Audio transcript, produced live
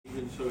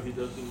Even so, he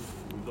doesn't.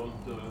 We don't.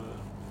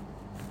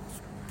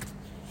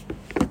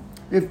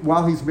 If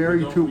while he's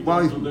married to,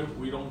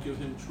 We don't give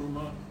him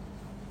truma.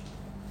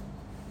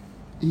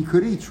 He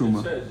could eat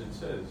truma. It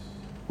says.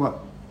 What?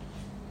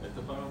 At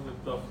the bottom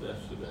of the daf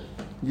yesterday.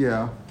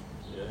 Yeah.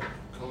 Yeah.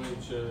 Kohen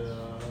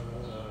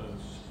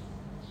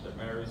that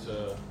marries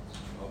a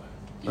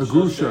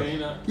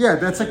grusha. Yeah,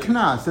 that's a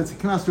knas. That's a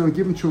knas. We don't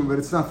give him truma, but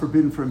it's not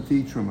forbidden for him to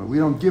eat truma. We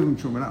don't give him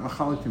truma, not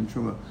machalik him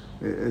truma.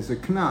 It's a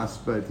knas,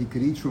 but he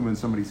could eat truma in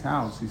somebody's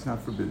house. He's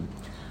not forbidden.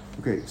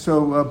 Okay,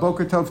 so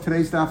Boker Tov,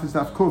 today's daf is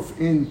daf kuf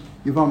in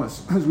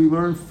Yavamas. As we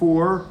learn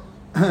for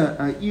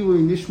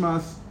Ilui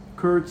Nishmas,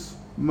 Kurt's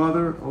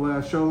mother,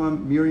 Alea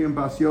Shalom, Miriam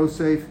Bas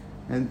Yosef,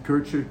 and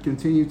Kurt should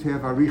continue to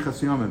have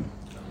Arichas Yomim.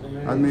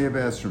 Admei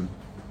Esrim.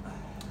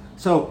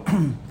 So,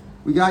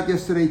 we got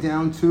yesterday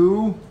down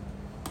to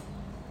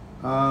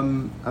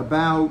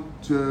about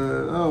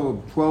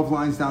 12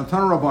 lines down.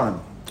 Tana Rabbanim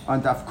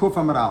on Daf Kuf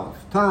Amar Aleph.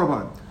 Tana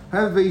Rabbanim.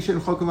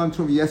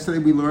 Yesterday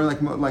we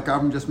learned, like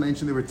Avram just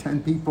mentioned, there were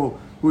 10 people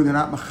who they're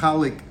not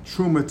machalik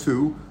truma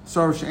to.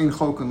 Sarv she'ein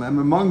chokan lem.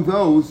 Among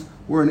those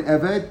were an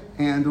eved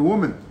and a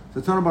woman.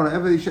 So Tana Rabbanim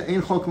eved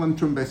she'ein chokan lem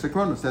truma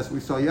beisakronos. That's what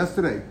we saw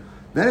yesterday.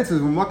 Then it says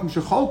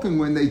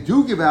when they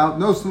do give out,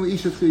 no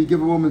you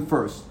give a woman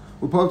first.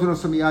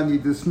 You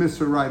dismiss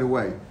her right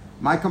away.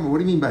 What do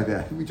you mean by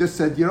that? We just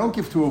said you don't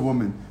give to a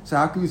woman. So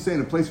how can you say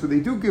in a place where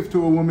they do give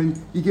to a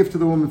woman, you give to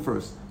the woman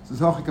first? So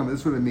this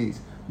is what it means.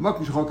 When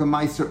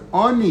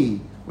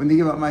they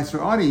give out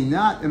Meiser Ani,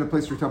 not in a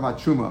place where we're talking about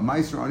Truma.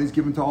 Meiser Ani is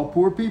given to all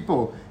poor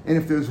people. And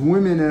if there's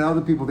women and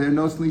other people there,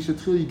 no Slisha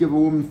Tchil, you give a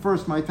woman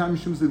first, my time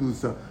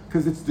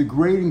because it's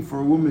degrading for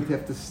a woman to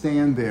have to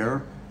stand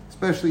there,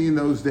 especially in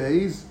those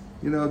days.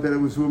 You know, that it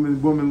was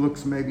woman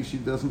looks, maybe she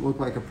doesn't look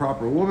like a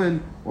proper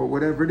woman, or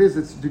whatever it is.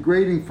 It's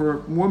degrading for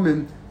a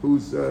woman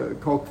who's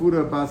called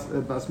Kvuda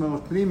Bas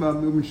Melech Pnima.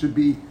 Women should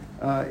be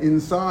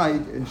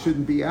inside and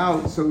shouldn't be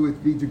out, so it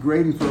would be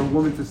degrading for a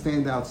woman to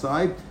stand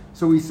outside.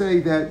 So we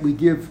say that we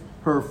give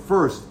her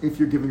first if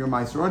you're giving her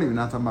Meiser Ani. We're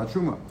not talking about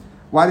Truma.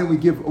 Why didn't we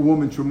give a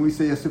woman Truma? We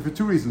say yes for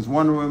two reasons.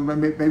 One,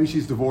 maybe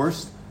she's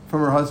divorced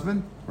from her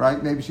husband, right?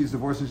 Maybe she's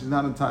divorced and she's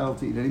not entitled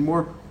to eat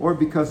anymore, or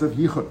because of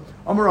Yichud.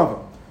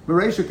 Amarava.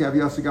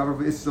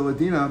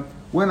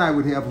 When I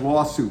would have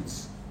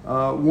lawsuits,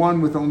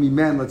 one with only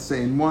men, let's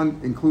say, and one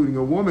including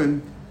a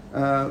woman,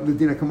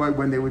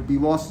 when they would be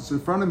lawsuits in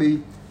front of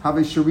me, have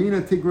a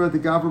Sharina Tigra de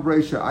Gavra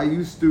Bresha.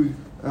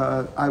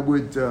 I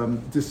would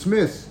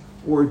dismiss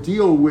or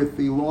deal with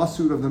the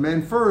lawsuit of the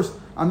men first.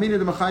 I mean, the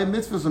Machayev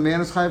mitzvahs, a man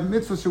is Chayev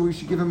mitzvah, so we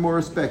should give him more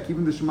respect.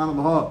 Even the Shemana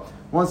Laha.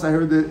 Once I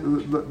heard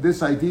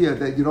this idea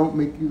that you don't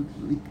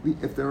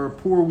if there are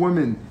poor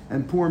women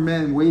and poor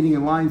men waiting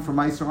in line for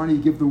Meiser Ani,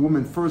 you give the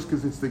woman first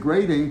because it's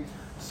degrading.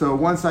 So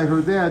once I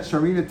heard that,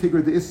 Sharina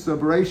Tigra de Issa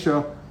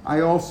Beresha, I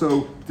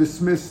also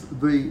dismiss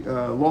the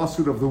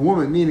lawsuit of the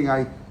woman, meaning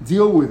I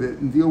deal with it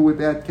and deal with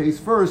that case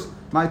first.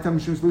 My time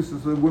so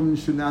the women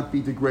should not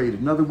be degraded.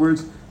 In other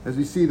words, as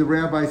we see, the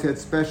rabbis had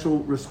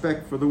special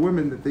respect for the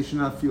women, that they should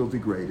not feel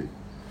degraded.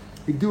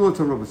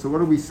 So what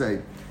do we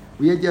say?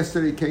 We had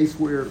yesterday a case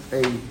where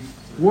a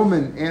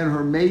woman and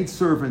her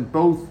maidservant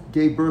both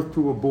gave birth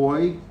to a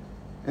boy,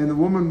 and the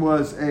woman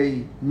was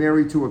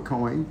married to a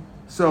Kohen.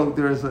 So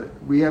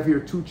we have here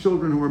two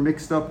children who are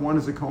mixed up. One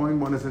is a Kohen,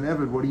 one is an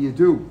Eved. What do you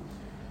do?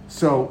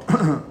 So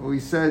we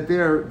said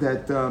there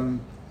that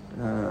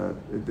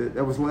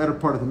that was the latter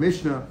part of the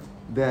Mishnah,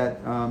 that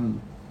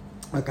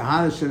a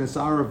Kahanish and a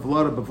Sara of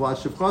Vlada Bavla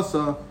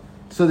Shivchasa,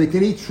 so they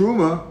can eat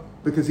Truma,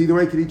 because either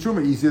way he can eat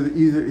Truma.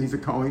 Either he's a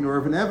Kohen, or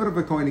if an Eved of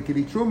a Kohen, he can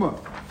eat Truma.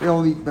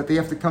 But they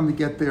have to come to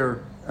get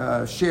their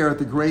share at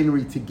the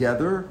granary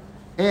together.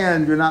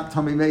 And you're not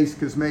Tummy Mace,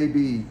 because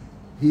maybe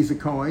he's a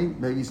Kohen,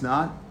 maybe he's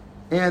not.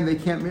 And they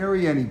can't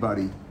marry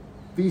anybody.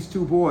 These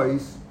two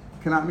boys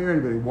cannot marry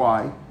anybody.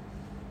 Why?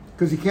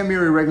 Because he can't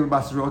marry a regular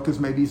Bas Yisrael, because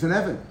maybe he's an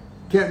Eved.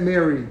 Can't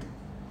marry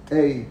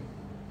a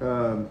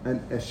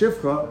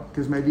Shifcha,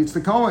 because maybe it's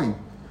the Kohen.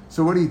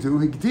 So what do?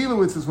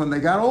 Higdilowitz is when they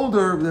got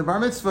older, the Bar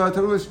Mitzvah,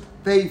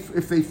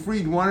 if they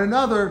freed one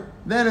another,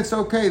 then it's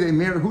okay. They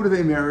marry. Who do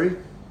they marry?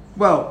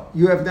 Well,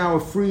 you have now a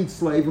freed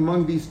slave.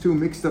 Among these two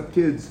mixed up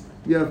kids,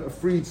 you have a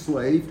freed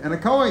slave and a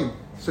Kohen.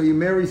 So you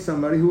marry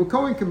somebody who a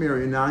Kohen can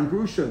marry, a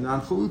non-grusha,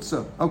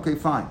 non-chalutza. Okay,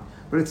 fine.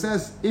 But it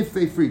says if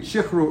they freed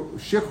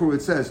shichru,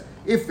 it says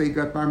if they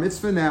got bar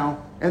mitzvah now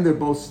and they're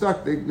both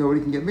stuck,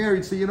 nobody can get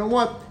married. So you know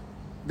what?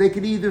 They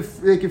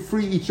could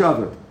free each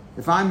other.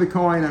 If I'm the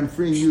Kohen, I'm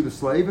freeing you, the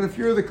slave, and if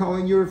you're the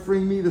Kohen, you're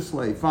freeing me, the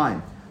slave.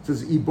 Fine. It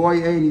says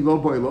iboy and ilo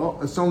boy lo.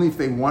 It's only if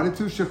they wanted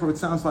to. Shichru. It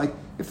sounds like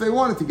if they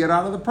wanted to get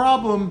out of the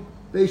problem,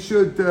 they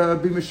should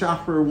be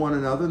meshachar one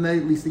another, and they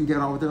at least can get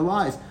on with their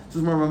lives. It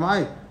says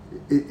more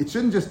it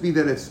shouldn't just be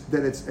that it's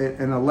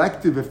an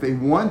elective if they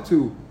want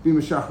to be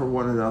meshachar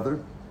one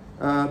another.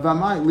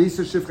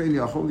 Lisa shifcha and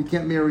yochel, you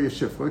can't marry a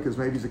shifcha because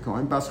maybe he's a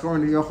Kohen. Baschor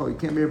and yochel, you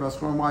can't marry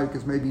baschor. Why?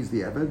 Because maybe he's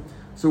the Eved.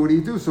 So what do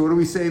you do? So what do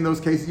we say in those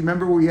cases? You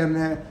remember we had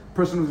a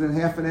person who was in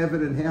half an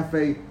Eved and half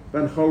a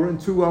Ben Chorin,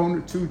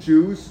 two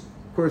Jews,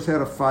 of course,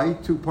 had a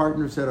fight. Two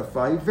partners had a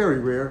fight, very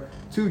rare.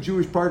 Two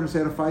Jewish partners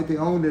had a fight. They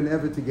owned an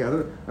Evet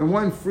together, and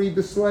one freed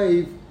the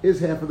slave, his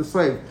half of the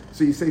slave.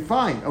 So you say,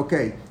 fine,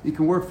 okay, he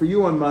can work for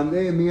you on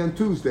Monday and me on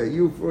Tuesday.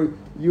 You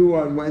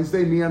on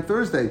Wednesday, me on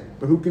Thursday.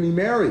 But who can he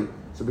marry?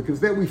 So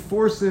because that we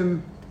force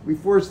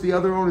the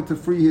other owner to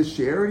free his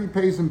share, and he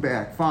pays him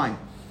back. Fine.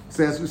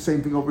 So that's the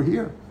same thing over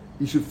here.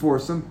 You should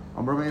force them.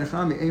 You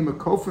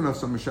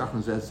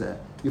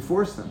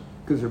force them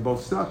because they're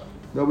both stuck.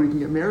 Nobody can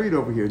get married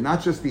over here.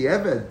 Not just the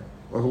Eved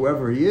or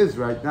whoever he is,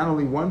 right? Not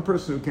only one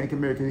person who can't get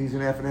married because he's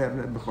an Eved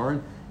and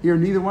Bechorin. Here,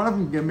 neither one of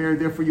them can get married.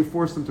 Therefore, you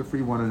force them to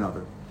free one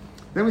another.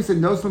 Then we said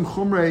Noslim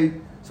Chumrei.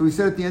 So we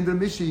said at the end of the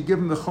Mishnah, you give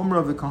them the Chumrah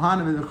of the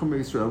Kohanim and the Chumrah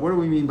Yisrael. What do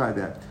we mean by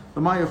that?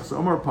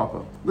 Omar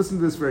Papa. Listen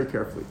to this very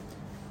carefully.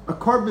 A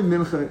korban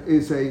mincha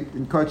is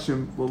in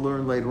Kachim, we'll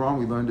learn later on,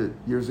 we learned it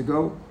years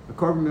ago. A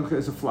korban mincha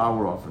is a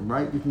flower offering,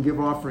 right? You can give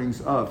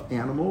offerings of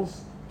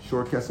animals,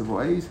 shor kesef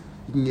oez.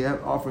 You can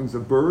give offerings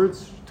of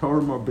birds,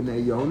 Torah or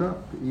b'nei Yonah,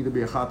 either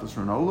be a chatas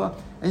or an ola,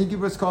 and you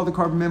give what's called a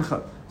korban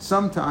mincha.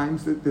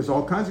 Sometimes, there's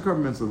all kinds of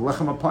korban minchas. The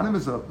lechem apanim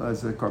is a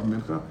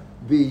korban mincha.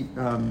 The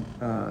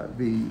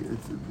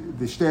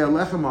shtei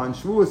lechem on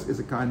Shavuos is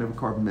a kind of a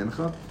korban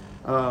mincha.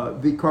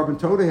 The korban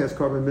toda has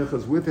korban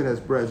minchas with it, has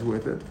breads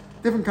with it.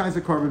 Different kinds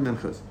of korban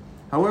minchas.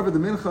 However, the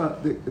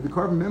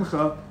korban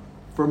mincha,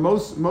 for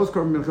most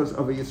korban minchas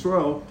of a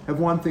Yisrael, have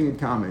one thing in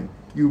common.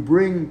 You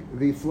bring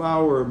the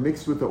flour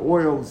mixed with the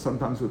oil,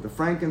 sometimes with the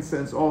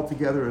frankincense, all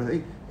together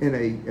in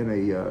a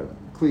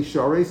kli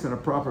shares, in a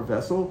proper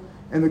vessel.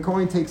 And the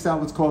Kohen takes out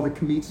what's called a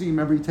kmitzi.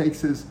 Remember, he takes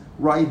his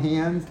right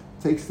hand,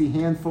 takes the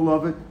handful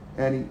of it,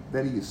 and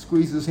then he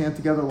squeezes his hand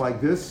together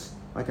like this,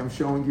 like I'm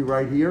showing you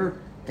right here,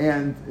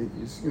 and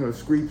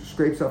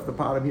scrapes off the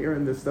bottom here,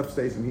 and this stuff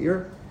stays in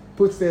here.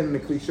 Puts that in the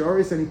kli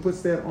shares, and he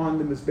puts that on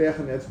the mizbech,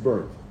 and that's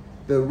burnt.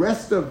 The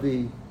rest of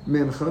the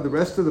mincha, the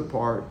rest of the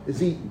part,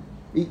 is eaten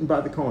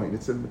by the Kohen.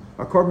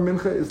 A korban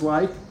mincha is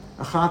like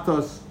a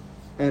chatos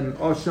and an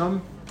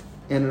osham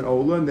and an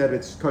ola, and that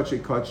it's kachay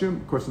kachim.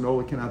 Of course, an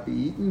ola cannot be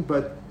eaten,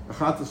 but a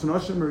chatos and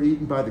osham are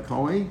eaten by the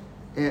Kohen,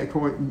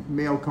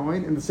 male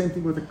Kohen, and the same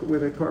thing with a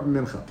korban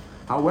mincha.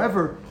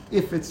 However,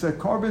 if it's a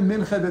korban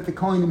mincha that the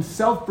Kohen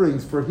himself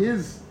brings for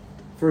his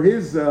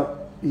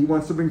he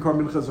wants to bring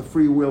korban mincha as a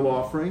free will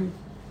offering,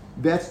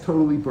 that's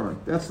totally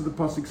burnt. That's what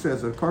the pasuk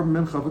says. A korban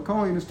mincha of a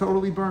Kohen is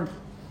totally burnt.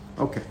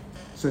 Okay,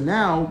 so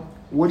now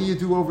what do you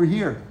do over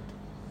here?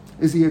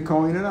 Is he a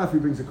Kohen or not if he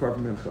brings a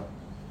korban mincha? So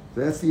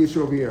that's the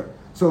issue over here.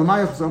 So on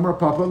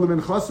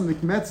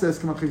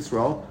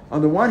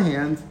the one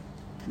hand,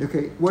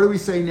 okay, what do we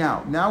say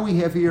now? Now we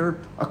have here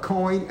a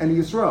Kohen and a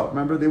Yisrael.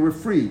 Remember, they were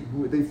free.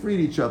 They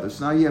freed each other.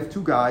 So now you have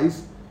two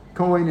guys,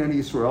 Kohen and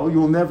Yisrael.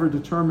 You'll never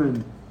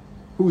determine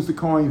who's the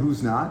Kohen,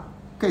 who's not.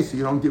 Okay, so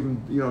you don't give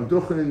him,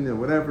 duchen or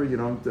whatever. You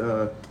don't.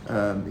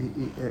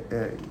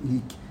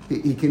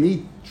 He can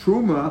eat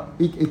truma.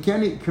 He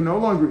can no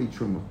longer eat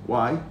truma.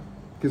 Why?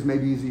 Because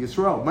maybe he's a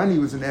Yisrael. When he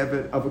was an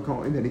evet of a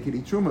Kohen, then he could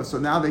eat truma. So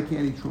now they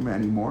can't eat truma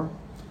anymore.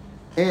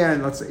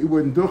 And let's say he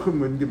wouldn't duchen,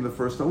 wouldn't give him the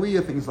first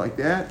aliyah, things like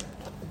that.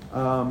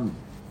 Can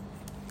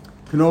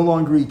no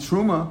longer eat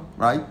truma,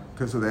 right?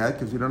 Because of that,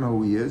 because you don't know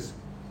who he is.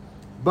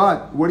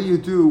 But what do you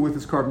do with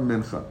his korban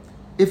mincha?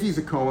 If he's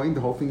a Kohen,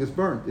 the whole thing is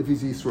burnt. If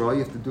he's Yisrael,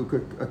 you have to do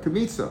a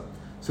kmitza.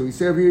 So he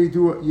said over here,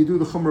 you do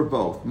the chumrah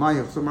both.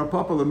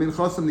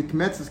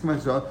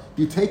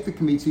 You take the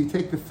kmitza, you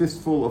take the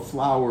fistful of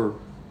flour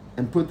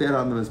and put that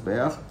on the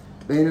mizbeach.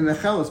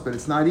 But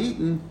it's not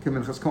eaten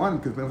because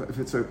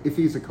if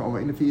he's a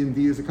Kohen, if he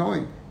indeed is a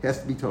Kohen, it has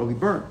to be totally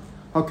burnt.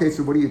 Okay,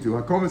 so what do you do?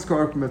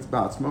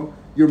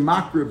 Your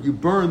makriv, you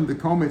burn the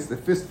kometz, the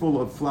fistful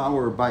of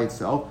flour by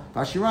itself.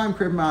 And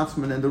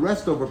the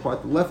rest-over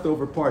part, the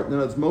leftover part, in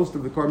other words, most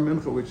of the korban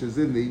mincha, which is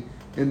in the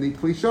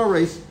kli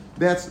shares,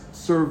 that's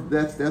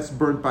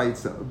burnt by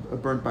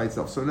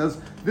itself. So in other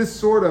words, this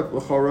sort of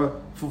l'chora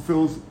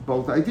fulfills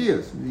both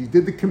ideas. You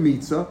did the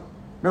kmitza.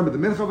 Remember, the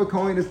mincha of a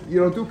kohen is you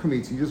don't do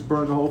kmitza, you just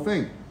burn the whole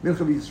thing.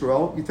 Mincha of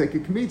Yisrael, you take a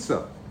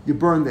kmitza, you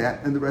burn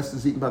that, and the rest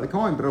is eaten by the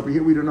kohen. But over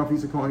here, we don't know if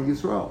he's a kohen of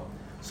Yisrael.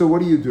 So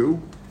what do? You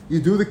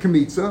do the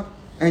kmitza,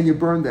 and you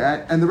burn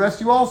that, and the rest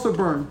you also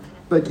burn.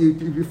 But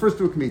you first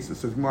do a kmitza.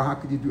 So how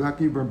can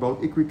you burn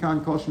both?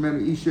 Ikrikan kol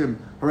shemenu ishim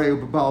harei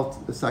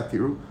ubabalt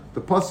saktiru. The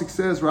pasuk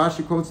says,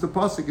 Rashi quotes the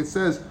pasuk. It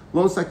says,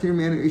 "Lo saktiru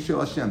menu ishel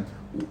Hashem."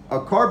 A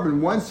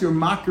korban, once you're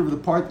makriv the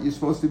part that you're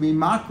supposed to be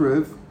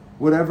makriv,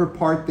 whatever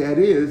part that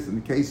is, in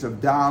the case of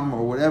dam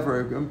or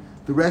whatever,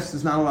 the rest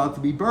is not allowed to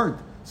be burnt.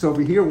 So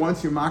over here,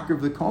 once you're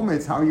makriv the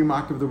kometz, how are you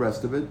makriv the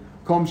rest of it?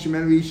 Kom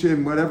shemenu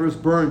ishim, whatever is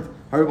burnt.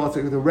 The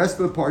rest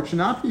of the part should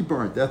not be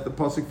burnt. That the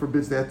pasuk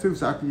forbids that too.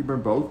 So how can you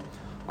burn both?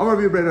 You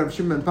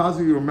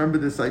remember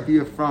this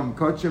idea from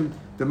Kachim.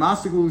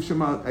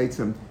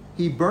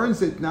 He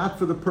burns it not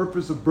for the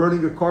purpose of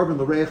burning a korban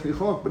l'reich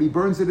lichok, but he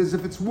burns it as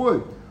if it's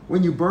wood.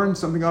 When you burn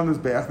something on his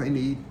bath, they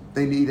need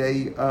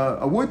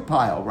a wood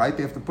pile, right?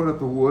 They have to put up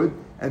the wood,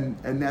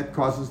 and that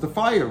causes the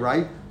fire,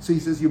 right? So he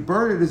says you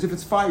burn it as if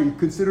it's fire. You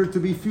consider it to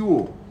be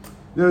fuel.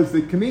 There's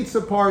the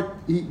kmitza part.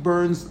 He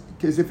burns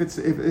as if it's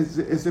a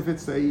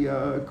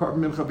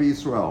carbon mincha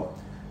b'Yisrael.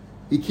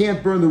 He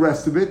can't burn the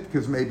rest of it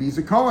because maybe he's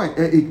a Kohen.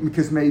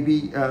 Because maybe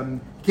he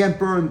can't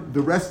burn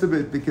the rest of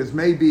it because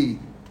maybe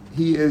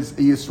he is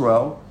a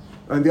Yisrael.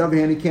 On the other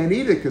hand, he can't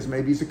eat it because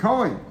maybe he's a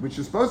Kohen, which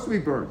is supposed to be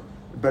burned.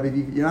 But if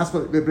you're not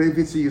supposed, but if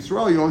it's a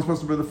Yisrael, you're only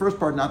supposed to burn the first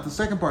part, not the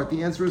second part.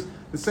 The answer is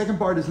the second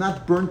part is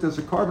not burnt as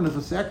a carbon, as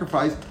a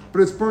sacrifice, but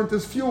it's burnt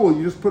as fuel.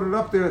 You just put it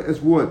up there as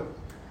wood.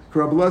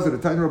 You can't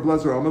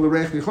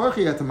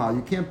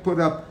put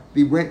up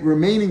the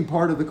remaining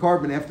part of the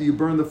carbon after you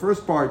burn the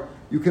first part.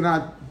 You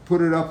cannot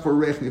put it up for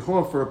reich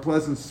nichoch, for a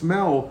pleasant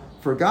smell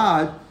for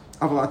God.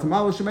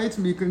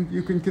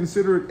 You can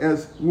consider it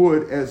as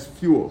wood, as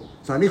fuel.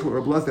 So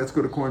that's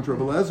good according to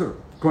Rabbi Elazar.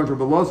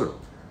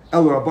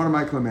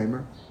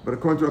 But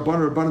according to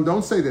Rabbanan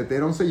don't say that. They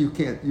don't say you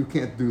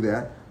can't do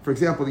that. For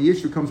example, the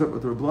issue comes up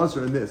with Rabbi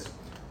Elazar in this.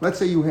 Let's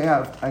say you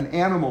have an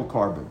animal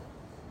carbon,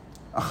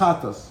 a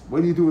chatas.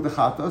 What do you do with the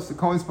chatas? The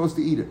Kohen's supposed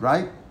to eat it,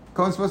 right? The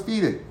Kohen's supposed to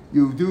eat it.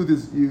 You do the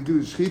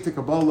shchita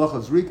kabal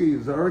lachas rika, you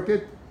zarek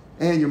it,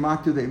 and you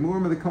makter the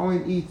emurim, and the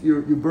Kohen eats.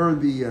 You burn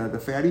the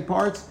fatty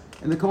parts,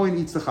 and the Kohen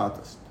eats the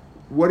chatas.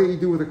 What do you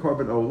do with the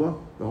carbon ola?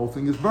 The whole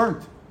thing is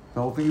burnt.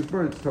 The whole thing is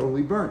burnt. It's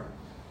totally burnt.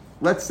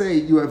 Let's say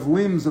you have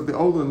limbs of the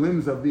ola and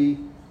limbs of the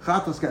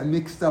chatas got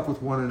mixed up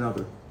with one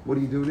another. What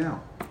do you do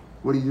now?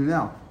 What do you do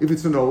now? If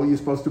it's an ola, you're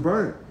supposed to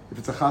burn it. If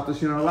it's a chatas,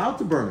 you're not allowed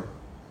to burn it.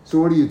 So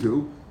what do you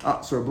do?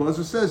 So Rabbi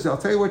Elazar says, I'll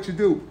tell you what you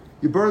do.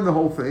 You burn the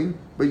whole thing,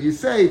 but you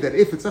say that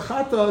if it's a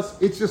chatas,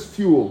 it's just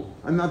fuel.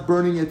 I'm not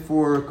burning it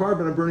for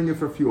carbon, I'm burning it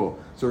for fuel.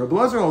 So Rabbi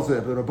Elazar holds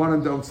that, but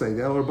Rabbanan don't say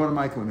that. Rabbanan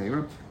Michael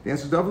Neimer. The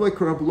answer is double like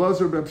Rabbi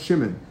Elazar Reb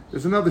Shimon.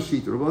 There's another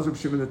sheet. Rabbi Elazar Reb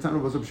Shimon, the Tana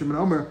Rabbi Elazar Reb Shimon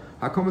Omer.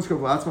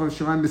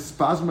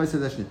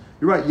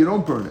 You're right, you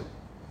don't burn it.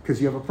 Because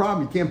you have a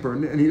problem, you can't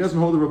burn it. And he doesn't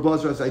hold the Rabbi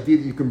Elazar's idea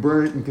that you can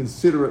burn it and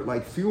consider it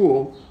like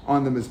fuel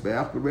on the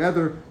Mizbeach, but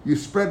rather you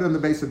spread it on the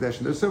base of Deshin.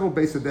 There's several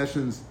base of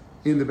Deshins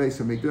in the base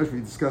of Mikdash. We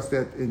discussed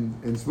that in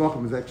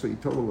Tzvachim. There's actually a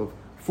total of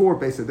 4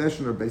 base of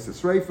Deshin or base of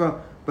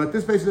Sreifa. But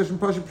this base of Deshin,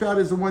 Pashup Pshat,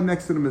 is the one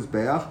next to the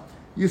Mizbeach.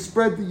 You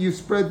spread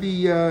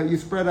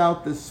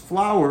out this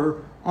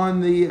flour on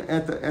the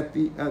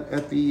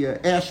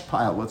ash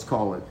pile, let's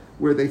call it,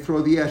 where they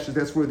throw the ashes.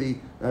 That's where they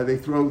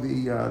throw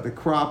the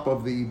crop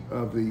of the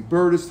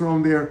bird is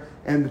thrown there,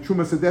 and the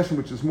Trumas Hadeshin,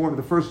 which is more of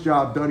the first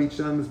job done each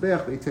time on the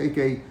Mizbeach. They take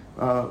a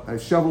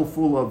shovel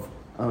full of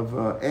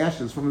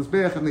ashes from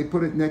Mizbeach and they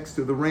put it next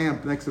to the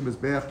ramp, next to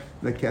Mizbeach,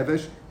 the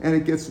Kevesh, and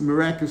it gets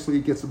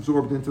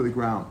absorbed into the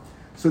ground.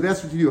 So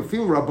that's what you do.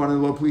 Even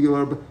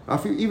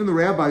the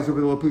rabbis over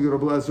the Lo Pligil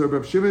Rabbi Elazar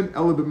Reb Shimon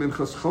Ela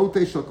b'minchas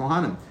chote shel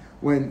kohanim.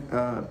 When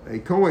a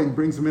Kohen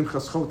brings a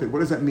minchas chote, what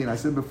does that mean? I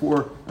said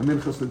before a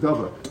minchas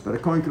ledava, but a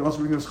Kohen can also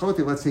bring a chote.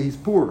 Let's say he's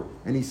poor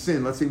and he's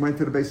sinned. Let's say he went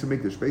to the base of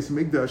Mikdash. Base of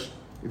Mikdash,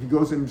 if he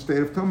goes in a state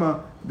of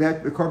tumah,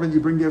 that the carbon you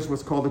bring there is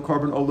what's called the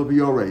carbon ola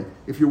v'yorei.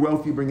 If you're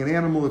wealthy, you bring an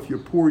animal. If you're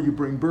poor, you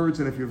bring birds.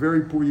 And if you're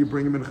very poor, you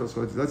bring a minchas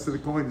chote. That's the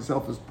Kohen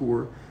himself is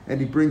poor, and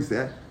he brings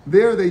that.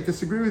 There, they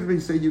disagree with me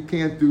and say you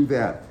can't do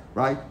that,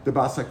 right? The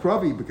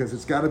basakravi, because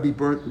it's got to be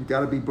burnt. It's got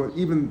to be burnt.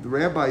 Even the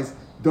rabbis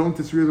don't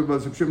disagree with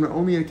Rabbi Shimon,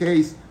 only in a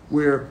case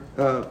where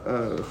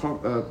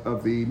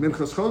of the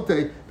minchas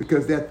chote,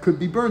 because that could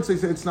be burnt. So they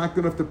say it's not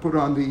good enough to put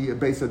on the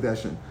base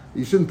adeshin.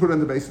 You shouldn't put on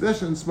the base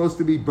adeshin. It's supposed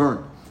to be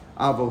burnt.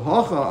 Aval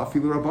hacha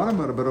afilu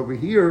rabbanim, but over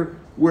here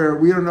where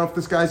we don't know if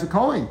this guy's a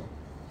kohen,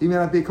 he may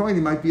not be a kohen.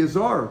 He might be a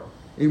zar.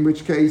 In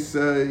which case,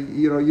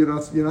 you're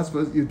not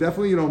supposed. You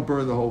don't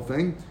burn the whole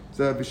thing.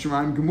 So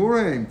b'shiraim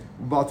gemurim,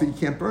 but you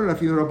can't burn it.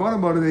 If you're a rabbanim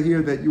motor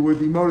here, that you would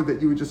be motor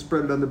that you would just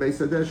spread it on the base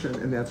adeshin,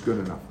 and that's good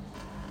enough.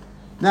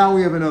 Now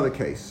we have another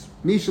case.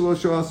 A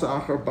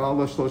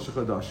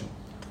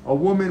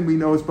woman we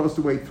know is supposed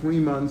to wait 3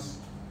 months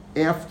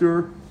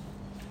after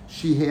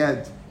she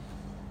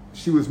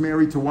was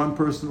married to one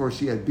person or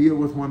she had bia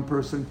with one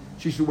person.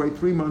 She should wait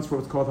 3 months for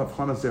what's called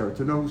havchana zera,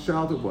 to know whose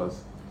child it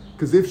was.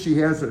 Because if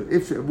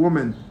a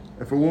woman,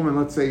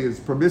 let's say, is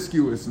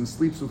promiscuous and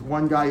sleeps with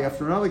one guy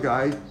after another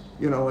guy,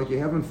 like you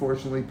have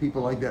unfortunately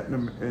people like that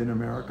in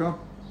America.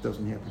 It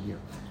doesn't happen here.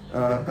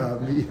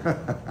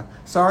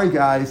 Sorry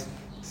guys.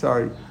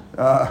 Sorry.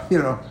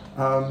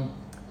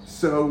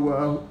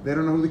 So they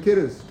don't know who the kid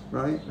is,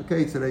 right?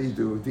 Okay, today you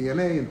do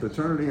DNA and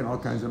paternity and all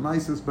kinds of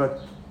mices,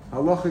 but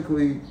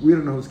halachically, we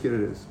don't know whose kid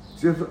it is.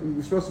 So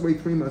you're supposed to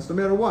wait 3 months, no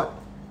matter what.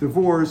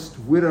 Divorced,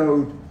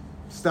 widowed,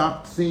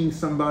 stopped seeing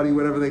somebody,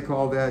 whatever they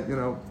call that,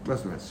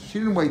 rest of it. She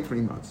didn't wait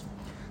 3 months.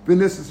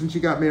 Vinissa, since she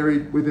got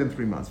married within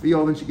 3 months.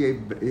 V'yolden, she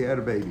had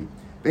a baby.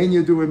 Ben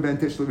Yeduin, Ben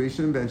Tish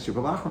Levishin, Ben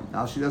Shivalachim.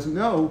 Now she doesn't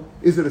know,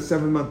 is it a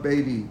 7-month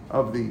baby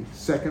of the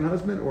second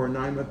husband or a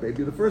 9-month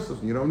baby of the first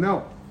husband? You don't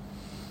know.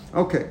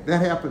 Okay, that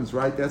happens,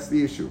 right? That's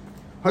the issue.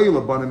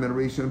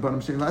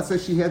 Let's say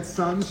she had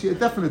sons, she had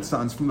definite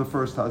sons from the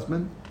first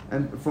husband,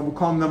 and we'll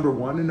call them number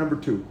 1 and number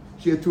 2.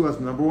 She had 2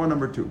 husbands, number 1,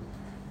 number 2.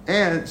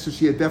 And so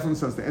she had definite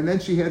sons. And then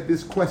she had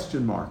this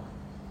question mark,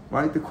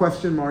 right? The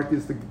question mark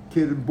is the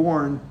kid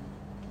born,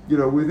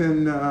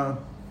 within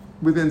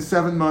within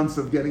 7 months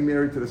of getting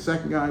married to the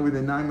second guy,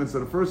 within 9 months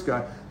of the first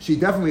guy, she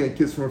definitely had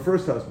kids from her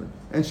first husband,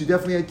 and she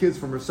definitely had kids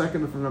from her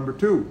second and from number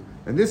 2.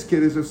 And this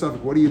kid is a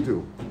suffix. What do you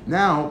do?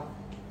 Now,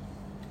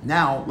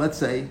 let's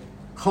say,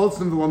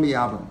 Cholzim v'lo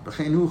miyabim,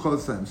 b'chein hu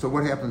cholzim. So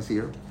what happens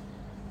here?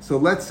 So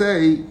let's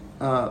say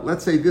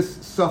this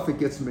suffix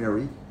gets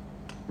married,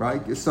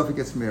 right? This suffix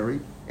gets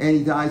married, and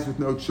he dies with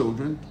no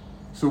children.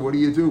 So what do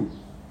you do?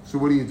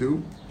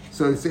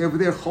 So you say over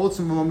there,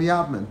 Cholzim v'lo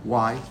miyabim.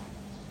 Why?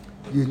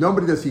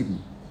 Nobody does Hebrew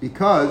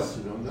because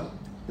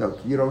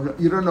you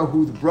don't know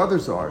who the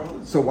brothers are.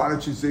 So why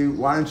don't you say?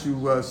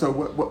 So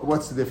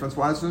what's the difference?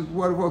 Why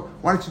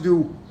don't you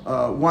do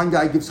one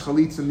guy gives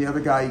chalitza and the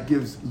other guy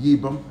gives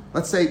yibum?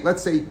 Let's say,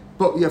 but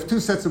you have 2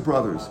 sets of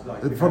brothers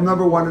from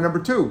number 1 and number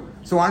 2.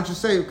 So why don't you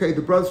say, okay,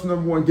 the brothers from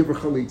number 1 give her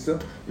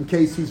chalitza in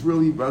case he's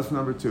really brothers from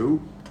number 2.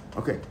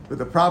 Okay, but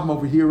the problem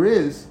over here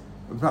is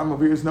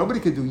nobody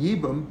could do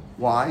yibum.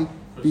 Why?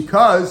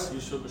 Because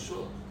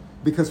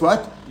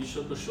what?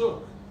 Yisha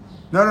b'shuk.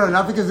 No,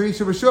 not because of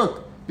Yisha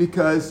b'shuk.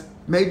 Because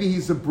maybe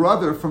he's a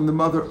brother from the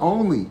mother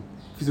only.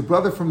 If he's a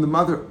brother from the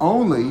mother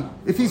only,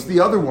 if he's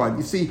the other one,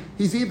 you see,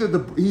 he's either the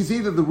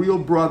real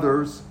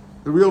brothers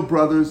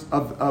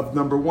of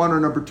number 1 or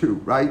number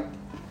 2, right?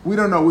 We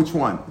don't know which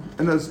one.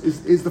 And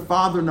is the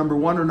father number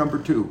 1 or number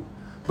 2?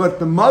 But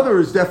the mother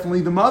is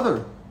definitely the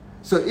mother.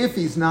 So if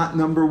he's not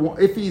number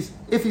 1, if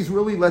he's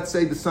really, let's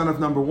say, the son of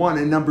number 1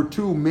 and number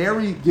 2,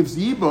 Mary gives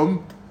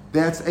Yibum,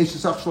 that's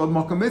Eishesach Shalom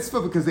Makom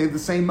Mitzvah because they have the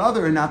same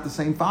mother and not the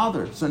same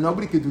father. So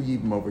nobody could do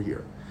Yibum over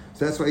here.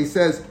 So that's why he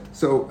says,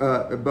 it's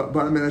not,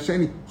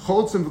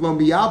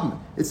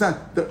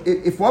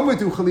 if one would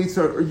do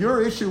Chalitza,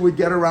 your issue would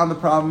get around the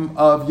problem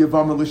of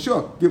Yavam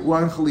L'Shuk. Get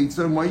one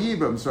Chalitza and one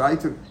Yibum. So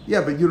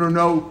but you don't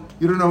know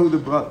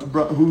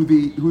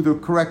who the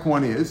correct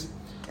one is.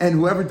 And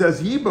whoever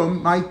does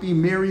Yibum might be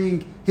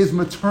marrying his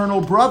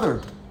maternal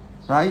brother,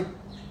 right?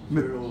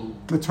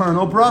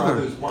 Maternal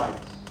brother.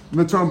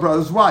 Maternal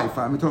brother's wife,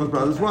 right? Maternal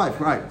brother's wife,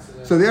 right?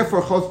 So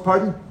therefore,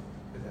 pardon?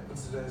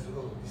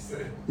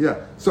 Yeah.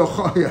 So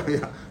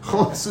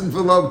Cholzin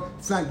v'lo.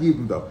 It's not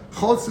Yibum though.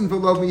 Cholzin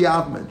v'lo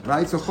miyabim,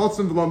 right? So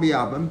Cholzin v'lo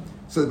miyabim.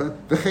 So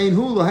v'chein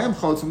hu lahem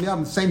Cholzin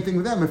miyabim. Same thing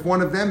with them. If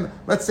one of them,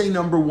 let's say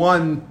number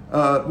 1,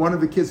 one of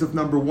the kids of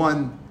number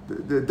 1,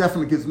 the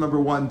definitely kids of number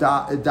 1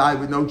 died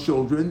with no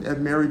children,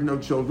 and married no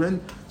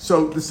children.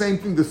 So the same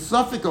thing. The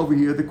suffix over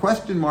here, the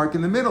question mark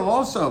in the middle,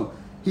 also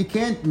he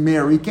can't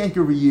marry, he can't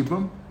give a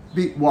Yibum.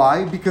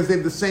 Why? Because they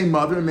have the same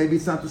mother and maybe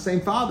it's not the same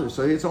father.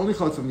 So it's only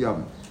Chotzim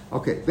Yavim.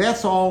 Okay,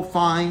 that's all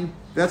fine.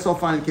 That's all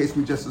fine in the case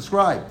we just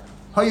described.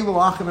 Let's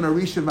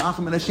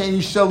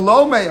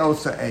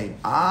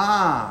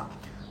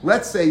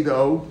say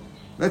though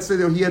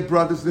he had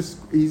brothers.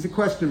 He's a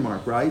question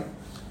mark, right?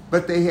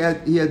 But he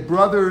had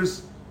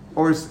brothers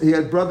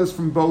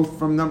from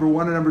number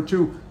 1 and number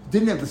 2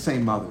 didn't have the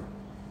same mother.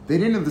 They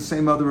didn't have the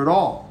same mother at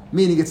all.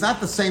 Meaning it's not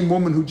the same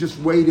woman who just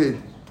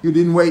waited. You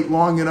didn't wait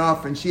long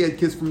enough, and she had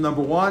kids from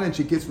number 1, and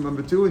she had kids from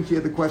number 2, and she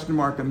had the question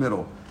mark in the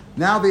middle.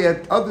 Now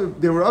there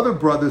were other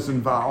brothers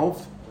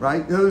involved,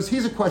 right? In other words,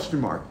 he's a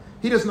question mark.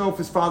 He doesn't know if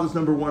his father's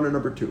number 1 or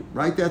number 2,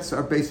 right? That's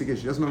our basic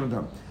issue. He doesn't know what I'm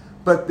talking about.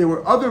 But there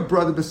were other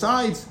brothers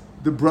besides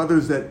the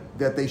brothers that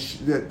they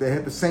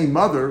had the same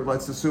mother.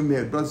 Let's assume they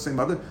had brothers the same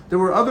mother. There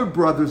were other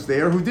brothers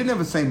there who didn't have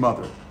the same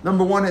mother.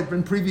 Number 1 had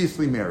been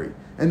previously married,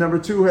 and number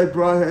 2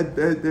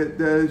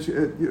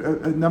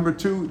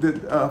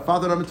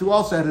 father number 2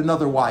 also had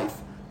another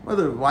wife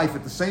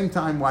at the same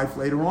time, wife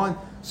later on.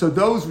 So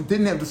those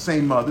didn't have the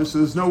same mother. So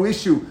there's no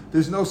issue.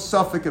 There's no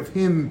suffix of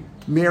him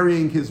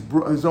marrying his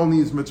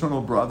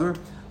maternal brother.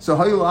 So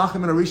who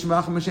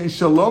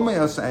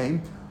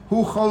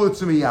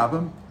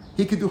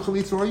he could do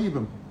chalitza or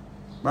yibum,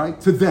 right?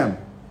 To them,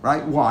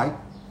 right? Why?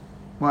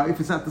 If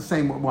it's not the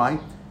same, why?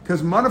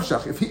 Because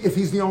manavshach, if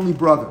he's the only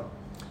brother,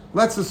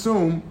 let's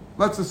assume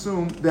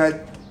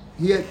that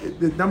he had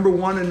the number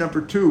 1 and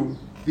number 2.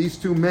 These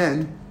 2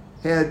 men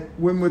had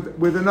women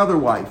with another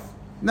wife.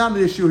 Not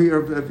an issue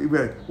here.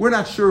 We're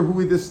not sure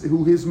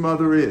who his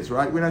mother is,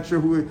 right? We're not sure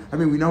we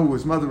know who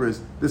his mother is.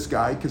 This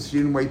guy, because she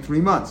didn't wait 3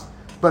 months.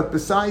 But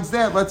besides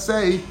that, let's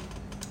say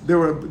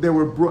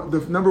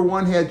the number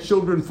 1 had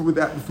children from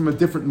a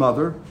different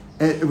mother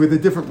with a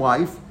different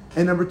wife,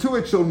 and number 2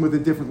 had children with a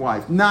different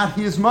wife. Not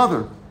his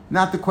mother,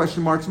 not the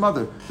question mark's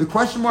mother. The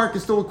question mark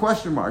is still a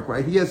question mark,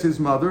 right? He has his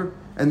mother,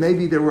 and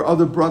maybe there were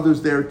other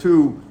brothers there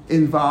too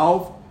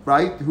involved,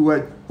 right? Who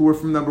were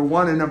from number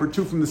 1 and number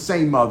 2 from the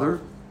same mother,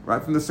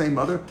 right? From the same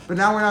mother. But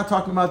now we're not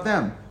talking about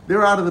them.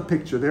 They're out of the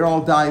picture. They're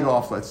all died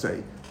off, let's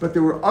say. But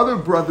there were other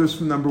brothers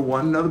from number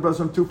 1 and other brothers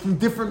from 2 from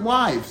different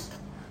wives.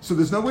 So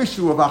there's no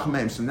issue of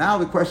Achmem. So now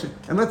the question,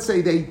 and let's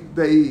say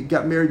they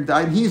got married and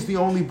died, and he's the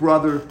only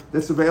brother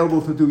that's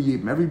available to do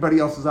Yibum. Everybody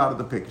else is out of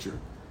the picture.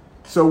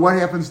 So what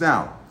happens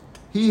now?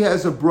 He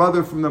has a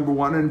brother from number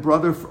 1 and a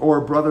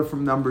brother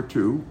from number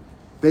 2.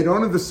 They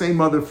don't have the same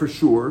mother for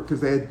sure,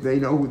 because they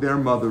know who their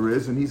mother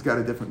is, and he's got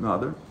a different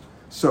mother.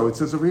 So it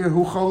says over here,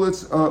 Hu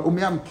Cholitz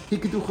Umyam, he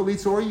could do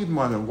Chalitza or Yibum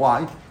on him.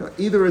 Why?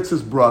 Either it's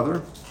his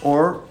brother,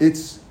 or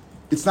it's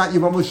it's not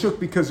Yavam L'Shuk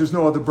because there's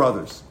no other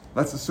brothers.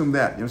 Let's assume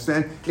that. You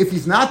understand? If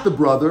he's not the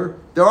brother,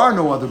 there are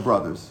no other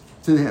brothers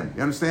to him.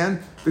 You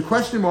understand? The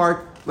question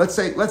mark. Let's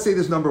say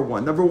there's number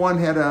one. Number one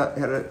had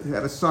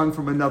a son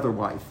from another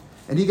wife,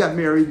 and he got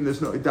married and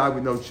he died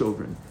with no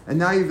children. And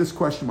now you have this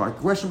question mark.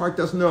 The question mark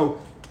doesn't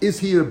know is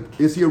he a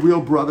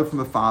real brother from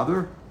the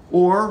father,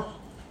 or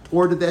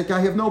did that guy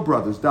have no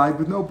brothers, died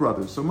with no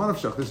brothers? So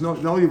manavshach, there's no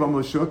Yavam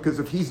L'Shuk, because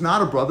if he's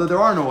not a brother, there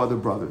are no other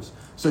brothers.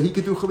 So he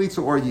could do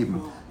chalitza or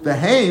yibam. The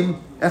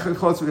haim echad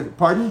chalitza.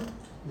 Pardon?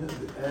 No,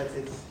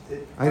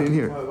 I didn't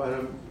hear. What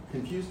I'm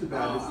confused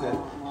about is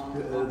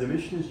that the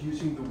Mishnah is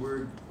using the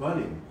word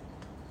bunning.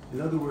 In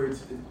other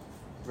words,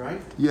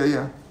 right?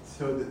 Yeah.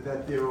 So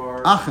that there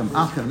are... Achim,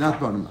 not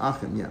banim.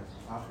 Achim, yeah.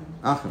 Achim?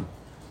 Achim.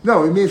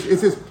 No, it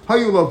says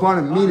hayu lo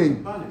banim,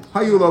 meaning Banim.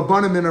 hayu lo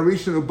banim in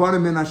Arishan or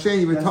banim in Hashem.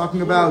 You've been That's talking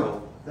plural.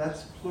 about.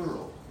 That's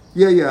plural.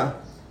 Yeah.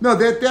 No,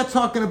 they're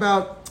talking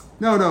about.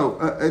 No.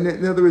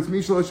 In other words,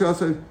 Mishal Shah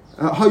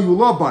hayu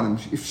lo banim.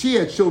 If she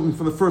had children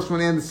from the first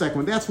one and the second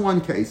one, that's one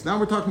case. Now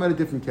we're talking about a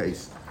different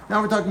case.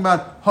 Now we're talking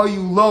about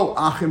hayu lo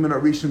achim in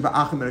Arishan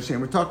ba'achim in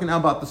Hashem. We're talking now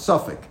about the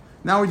suffix.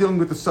 Now we're dealing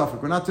with the suffix.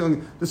 We're not dealing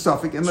with the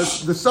suffix. And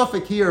the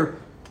suffix here,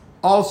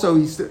 also,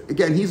 he's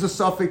a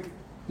suffix.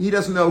 He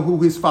doesn't know who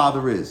his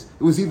father is.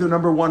 It was either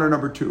number one or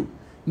number two.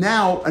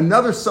 Now,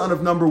 another son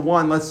of number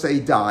one, let's say,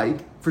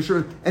 died, for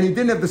sure, and he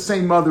didn't have the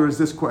same mother as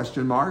this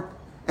question mark,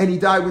 and he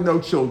died with no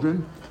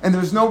children, and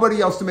there's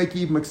nobody else to make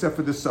yibam except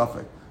for this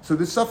suffix. So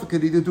this suffix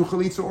could either do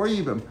chalitza or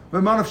yibam.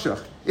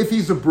 If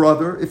he's a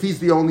brother, if he's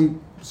the only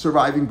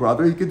surviving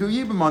brother, he could do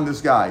yibam on this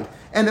guy.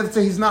 And let's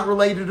say he's not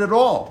related at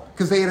all,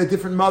 because they had a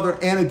different mother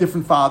and a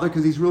different father,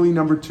 because he's really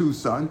number two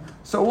son.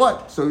 So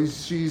what? So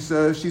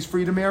she's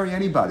free to marry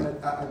anybody.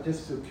 I'm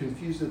just so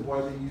confused at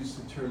why they use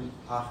the term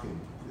achim.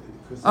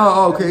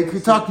 Oh, okay. You're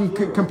talking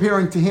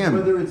comparing to him.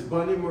 Whether it's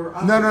banim or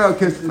achim.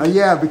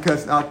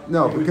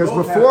 No, because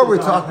before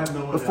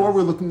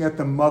we're looking at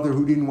the mother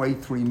who didn't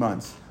wait 3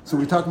 months. So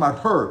we're talking about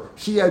her.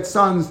 She had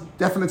sons,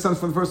 definite sons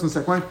from the first and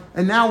second one,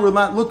 and now we're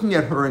not looking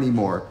at her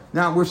anymore.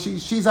 Now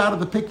she's out of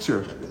the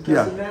picture. It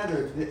doesn't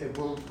matter.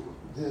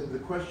 The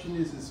question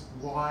is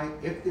why,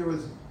 if there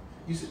was,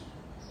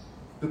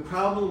 the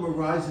problem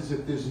arises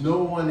if there's no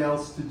one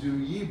else to do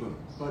yibum.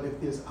 But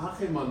if there's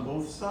achim on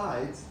both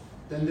sides,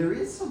 then there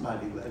is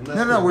somebody.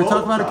 No. We're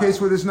talking about a case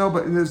where there's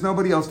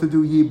nobody else to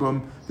do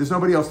yibum. There's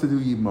nobody else to do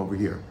yibum over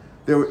here.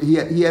 He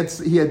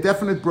had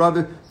definite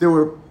brother. There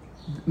were.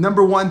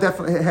 Number one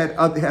definitely had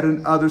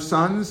other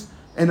sons,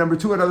 and number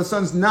two had other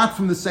sons not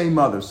from the same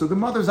mother. So the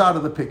mother's out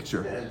of the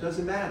picture. Yeah, it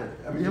doesn't matter.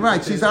 I mean, you're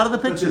right. She's out of the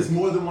picture. But there's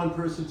more than one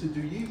person to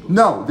do yibum.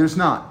 No, there's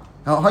not.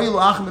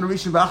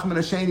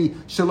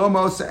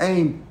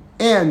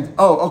 And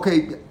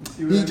okay.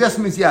 He just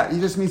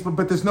means,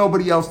 but there's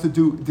nobody else to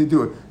do it.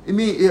 You're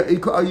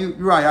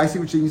right. I see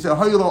what you said.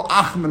 Hayilo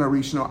achman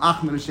arishon or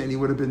achman asheni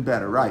would have been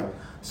better, right?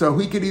 So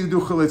he could either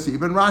do chalitza.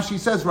 Even Rashi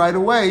says right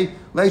away,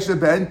 leisha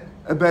ben.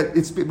 But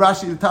it's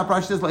Rashi. The top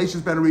Rashi says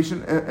Leishas ben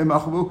Arishan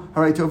emachavu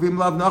haray tovim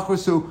lav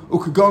nachrasu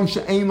ukagon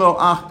she'ein lo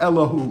ach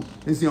elahu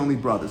is the only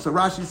brother. So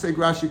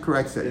Rashi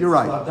corrects it. You're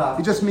right.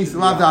 It just means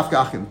lav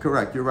dafka achim.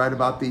 Correct. You're right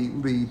about the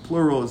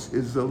plural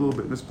is a little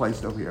bit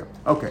misplaced over here.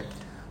 Okay.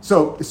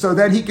 So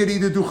then he could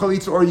either do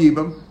chalitza or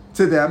yibam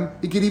to them.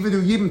 He could even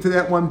do yibam to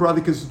that one brother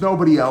because there's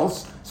nobody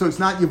else. So it's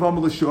not Yavam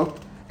L'Shuk.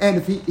 And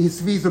if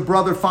he's a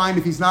brother, fine.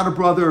 If he's not a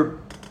brother,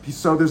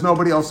 so there's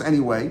nobody else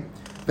anyway.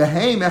 But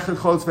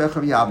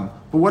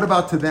what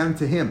about to them,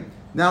 to him?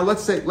 Now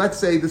let's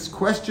say this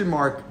question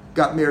mark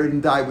got married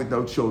and died with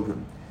no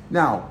children.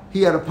 Now,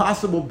 he had a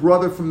possible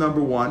brother from number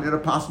one and a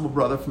possible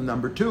brother from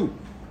number two.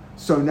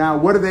 So now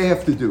what do they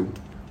have to do?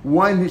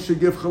 One should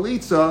give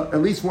chalitza,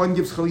 at least one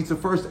gives chalitza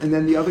first, and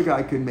then the other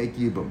guy can make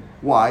yibum.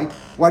 Why?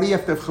 Why do you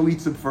have to have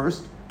chalitza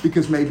first?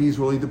 Because maybe he's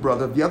really the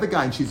brother of the other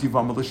guy and she's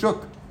Yavam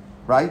L'Shuk.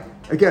 Right?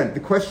 Again, the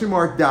question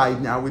mark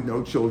died now with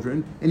no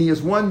children, and he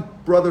has one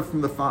brother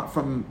from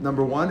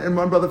number one and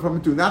one brother from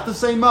two. Not the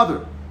same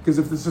mother, because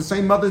if it's the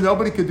same mother,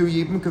 nobody could do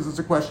yibum because it's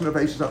a question of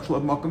Eishes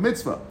Achshelav Malka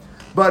Mitzvah.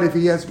 But if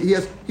he has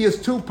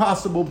two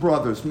possible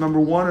brothers, number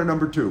one or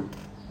number two,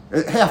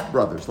 half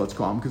brothers, let's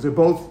call them, because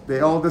they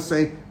all the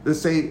same.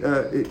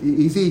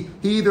 He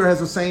either has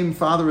the same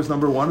father as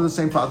number one or the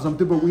same father as number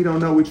two, but we don't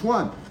know which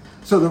one.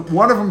 So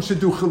one of them should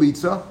do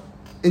chalitza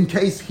in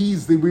case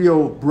he's the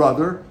real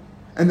brother.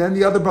 And then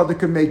the other brother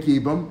could make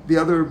yibum. The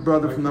other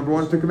brother from number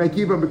one could make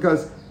yibum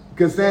because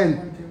then.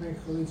 One can make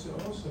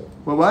chalitza also.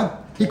 Well,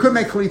 what? He could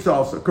make chalitza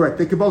also. Correct.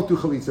 They could both do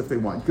chalitza if they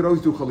want. You could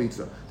always do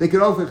chalitza. They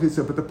could always do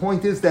chalitza. But the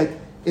point is that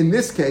in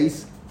this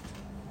case,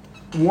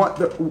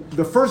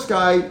 the first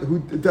guy who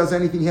does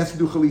anything has to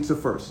do chalitza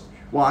first.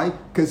 Why?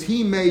 Because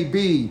he may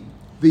be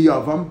the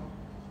yavam.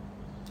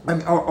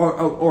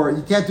 Or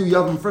you can't do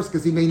yavam first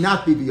because he may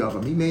not be the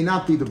yavam. He may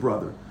not be the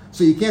brother.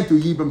 So you can't do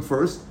yibum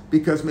first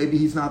because maybe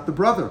he's not the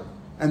brother.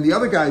 And the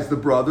other guy's the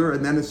brother,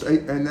 and then it's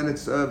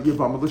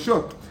Yavam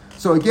L'Shuk.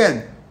 So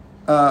again,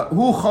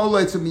 Hu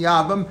choletz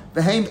miyabim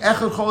v'heim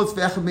echad choletz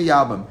v'echad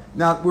miyabim.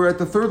 Now we're at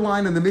the third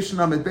line in the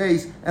Mishnah Amid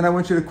Beis, and I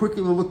want you to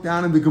quickly look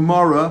down in the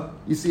Gemara.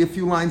 You see a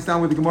few lines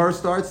down where the Gemara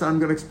starts. And I'm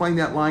going to explain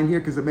that line here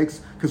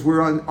because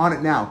we're on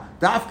it now.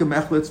 Dafka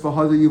mechlitz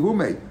v'hada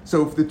yivume.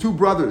 So if the two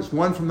brothers,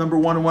 one from number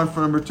one and one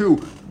from number two,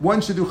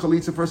 one should do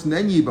chalitza first and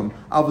then yibam.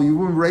 Avol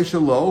yibum reisha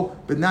lo,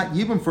 but not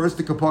yibam first.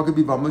 The kapaga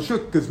bivam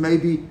l'shuk, because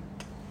maybe,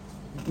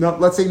 no,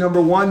 let's say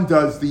number one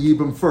does the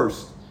yibam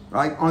first,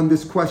 right? On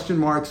this question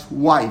mark's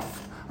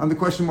wife. On the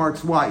question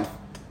mark's wife.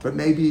 But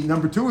maybe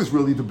number two is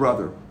really the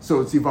brother.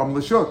 So it's Yivam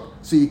L'Shuk.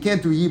 So you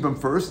can't do Yibam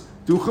first,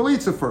 do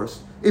Chalitza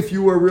first. If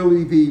you were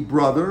really the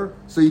brother,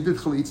 so you did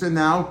Chalitza,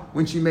 now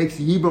when she makes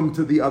Yibam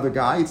to the other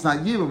guy, it's not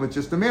Yibam, it's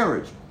just a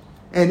marriage.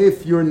 And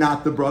if you're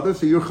not the brother,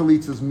 so your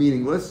Chalitza is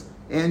meaningless,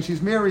 and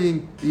she's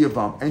marrying the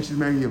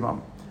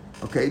Yivam,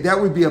 Okay,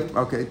 that would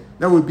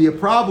be a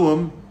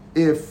problem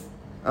if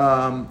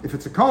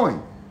it's a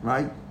Kohen,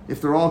 right? If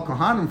they're all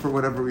Kohanim for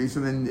whatever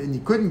reason, and he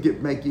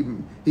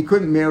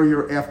couldn't marry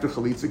her after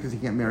Chalitza because he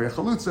can't marry a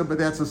Chalutza, but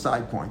that's a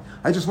side point.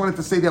 I just wanted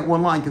to say that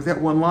one line because that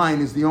one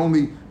line is the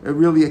only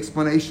really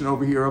explanation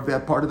over here of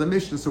that part of the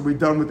Mishnah. So we're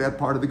done with that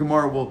part of the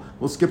Gemara.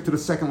 We'll skip to the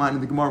second line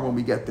of the Gemara when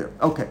we get there.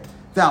 Okay.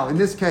 Now, in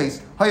this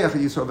case, let's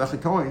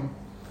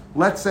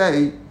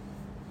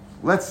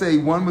say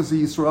one was a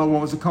Yisrael,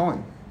 one was a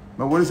Kohen.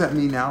 But what does that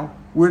mean now?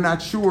 We're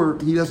not sure.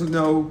 He doesn't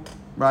know,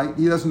 right?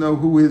 He doesn't know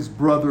who his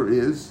brother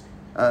is.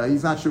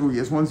 He's not sure who he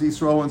is. One's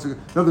Yisrael, one's... In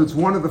other words,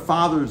 one of the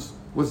fathers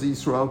was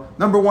Yisrael.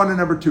 Number one and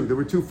number two. There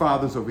were two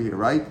fathers over here,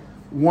 right?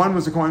 One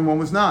was a Kohen, one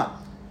was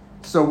not.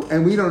 So,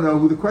 and we don't know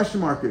who the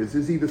question mark is.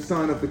 Is he the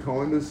son of the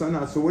Kohen or the son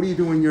not? So what do you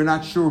do when you're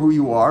not sure who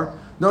you are?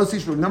 No,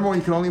 number one,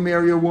 you can only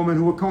marry a woman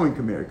who a Kohen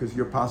can marry because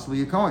you're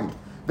possibly a Kohen.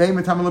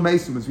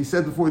 As we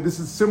said before, this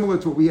is similar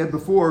to what we had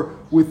before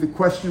with the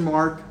question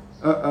mark.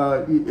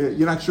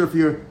 You're not sure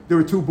there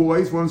were two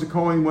boys, one's a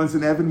Kohen, one's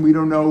an Evan, we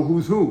don't know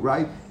who's who,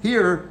 right?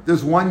 Here,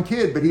 there's one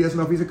kid, but he doesn't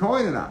know if he's a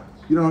Kohen or not.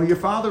 You don't know who your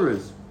father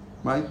is,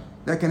 right?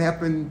 That can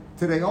happen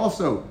today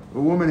also.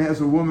 A woman has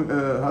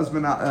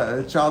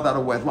a child out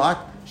of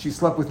wedlock. She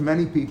slept with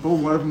many people,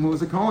 one of them who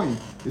was a Kohen.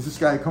 Is this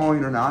guy a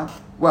Kohen or not?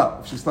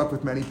 Well, if she slept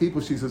with many people,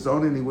 she's his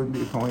own and he wouldn't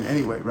be a Kohen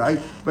anyway, right?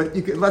 But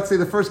let's say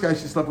the first guy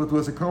she slept with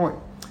was a Kohen.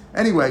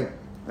 Anyway,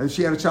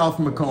 she had a child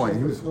from a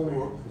Kohen. The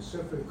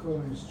Sefer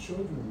Kohen's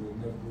children will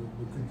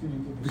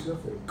continue to be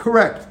Sefer.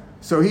 Correct.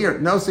 So here,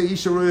 no say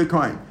Isha Rui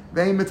Kohen.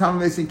 Ve'im Matam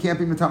Mason can't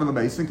be Matam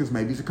Mason because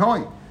maybe he's a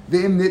Kohen.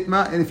 Ve'im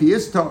Nitma, and if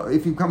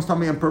he comes to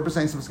me on purpose,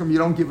 saying something, you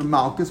don't give him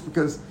Malchus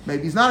because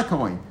maybe he's not a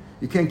Kohen.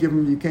 You can't give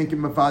him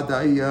a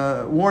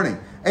Vadai warning.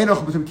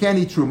 Enoch can't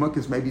eat Truma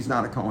because maybe he's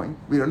not a Kohen.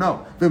 We don't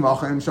know. But he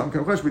doesn't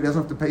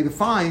have to pay the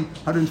fine,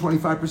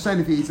 125%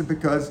 if he eats it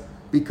because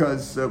we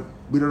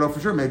don't know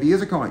for sure. Maybe he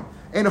is a Kohen.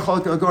 He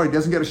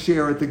doesn't get a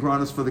share at the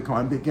Granas for the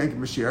Kohen. They can't give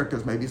him a share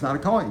because maybe he's not a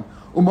Kohen.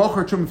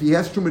 If he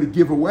has Truma to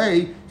give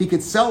away, he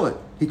could sell it.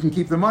 He can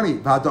keep the money.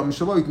 He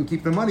can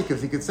keep the money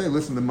because he could say,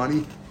 listen, the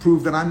money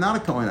proved that I'm not a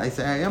Kohen. I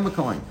say I am a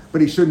Kohen.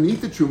 But he shouldn't eat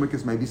the Truma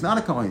because maybe he's not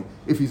a Kohen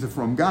if he's a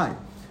frum guy.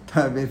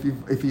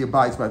 If he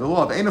abides by the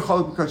law. He doesn't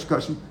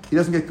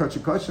get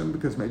kachikashim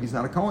because maybe he's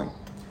not a Kohen.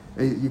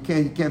 The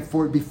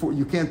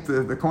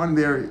Kohen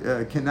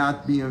there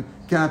cannot be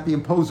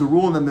impose a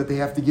rule on them that they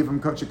have to give him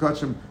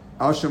kachikashim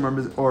asham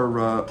or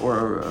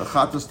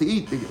chatos to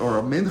eat or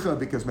a mincha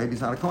because maybe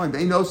he's not a Kohen.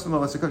 You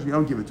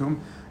don't give it to him.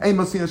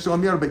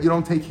 But you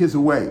don't take his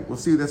away. We'll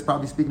see. That's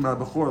probably speaking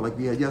about a bechor like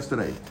we had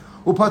yesterday.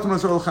 He's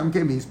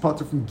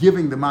potter from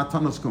giving the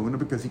matanos kohuna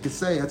because he could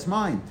say it's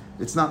mine.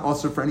 It's not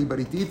also for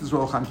anybody to eat this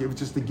roll chamkev. It's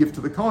just a gift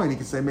to the Kohen. He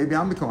could say maybe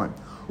I'm the Kohen.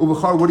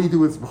 Ubechor, what do you do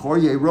with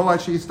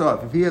bechor?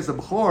 Stuff. If he has a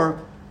bechor,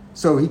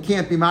 so he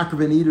can't be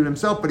makrav and eat it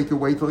himself, but he can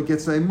wait till it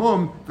gets a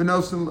mum.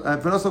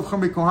 V'nosav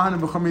chumri kohan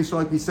and v'chumri yisrael.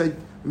 Like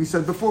we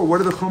said before.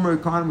 What are the chumri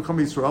kohan and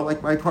chumri yisrael?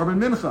 Like by carbon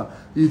mincha,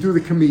 you do the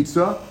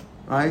kamitza,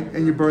 right,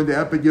 and you burn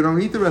that, but you don't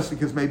eat the rest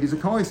because maybe he's a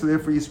Kohen. So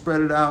therefore, you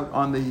spread it out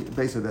on the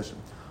base of Deshem.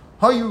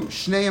 Hayu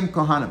shneim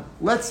kohanim.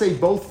 Let's say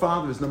both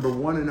fathers, number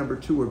one and number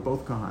two, are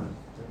both kohanim.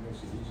 That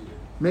makes it easier.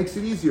 Makes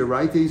it easier,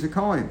 right? He's a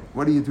Kohen.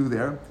 What do you do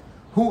there?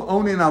 Who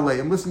onin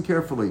aleim? Listen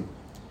carefully.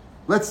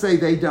 Let's say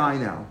they die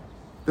now.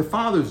 The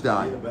fathers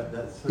die. Yeah, but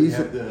that's, so he's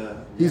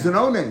an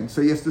onin,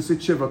 so he has to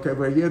sit shiva. Okay,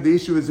 but here the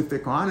issue is if they're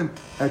kohanim,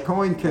 a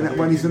Kohen can,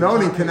 when he's an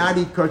onin, cannot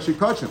eat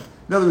kachim.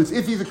 In other words,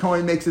 if he's a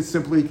Kohen, makes it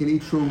simple. He can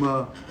eat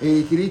truma and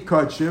he can eat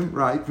kachim,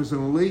 right?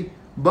 Presumably.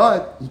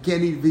 But he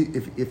can't eat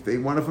if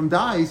one of them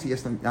dies. He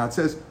has to. Now it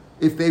says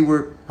if they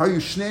were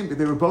if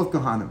they were both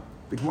kohanim.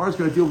 The Gemara is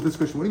going to deal with this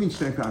question. What do you mean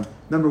shneim kohanim?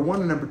 Number one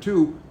and number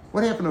two.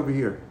 What happened over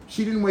here?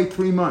 She didn't wait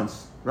 3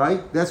 months,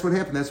 right? That's what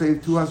happened. That's why you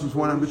have two husbands,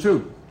 one number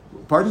two.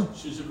 Pardon?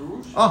 She's a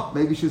Gerusha. Oh,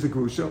 maybe she's a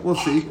Gerusha. We'll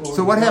see. Well,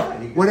 so what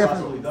happened? What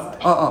happened?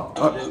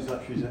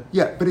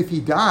 Yeah, but if he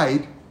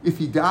died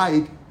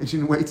and she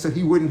didn't wait, so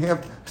he wouldn't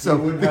have. So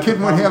the kid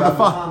wouldn't have the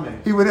father.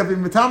 He would have the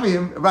matami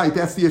him. Right,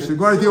 that's the issue. We're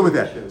going to deal with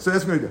that. So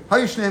that's what we're going to do.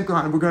 Hayu shneim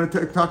kohanim. We're going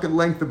to talk at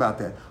length about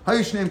that.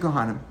 Hayu shneim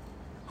kohanim.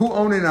 Who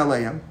own in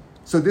aleim?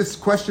 So this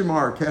question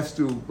mark has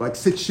to like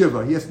sit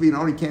shiva. He has to be an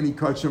only candy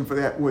kachim for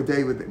that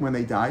day when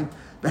they died.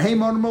 The haim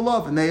onim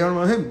love and they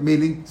onim him,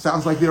 meaning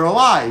sounds like they're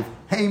alive.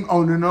 Haim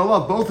onim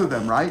love, both of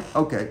them, right?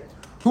 Okay.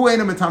 Who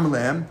ain't a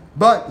matami,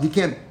 but he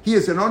can't. He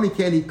is an only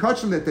candy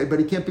kachim that day, but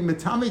he can't be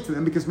matami to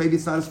them because maybe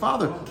it's not his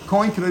father.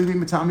 Coin can only be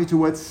matami to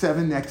what's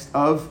 7 next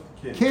of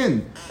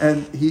kin,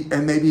 and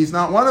maybe he's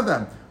not one of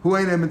them. Who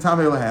ain't a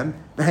matami lehem?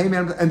 The haim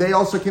and they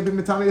also can't be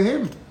matami to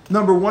him.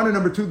 Number 1 and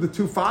number 2, the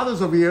 2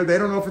 fathers over here, they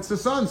don't know if it's the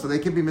son, so they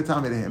can be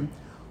matami to him.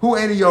 Who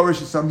ain't a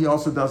yorish some? He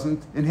also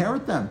doesn't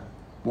inherit them.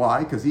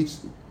 Why? Because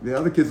the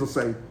other kids will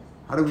say,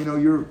 "How do we know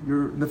you're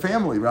in the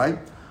family, right?"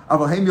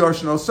 Avahim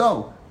yorish no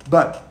so,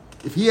 but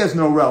if he has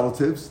no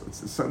relatives,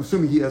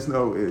 assuming he has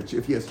no,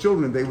 if he has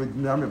children, they would.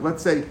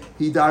 Let's say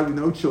he died with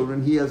no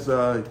children. He has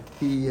a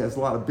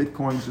lot of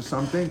bitcoins or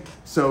something.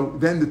 So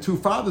then the 2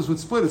 fathers would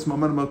split. It's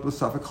Maman Mot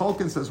B'Safek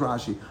Cholkin, says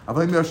Rashi.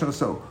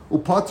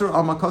 Upater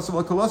al Makasav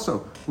al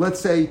Koloso. Let's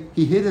say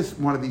he hit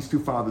one of these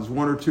 2 fathers,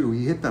 1 or 2.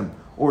 He hit them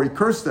or he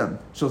cursed them.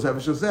 Shoseh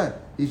v'Shoseh.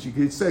 You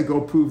could say,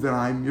 "Go prove that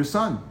I'm your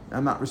son.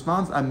 I'm not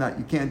responsible. I'm not.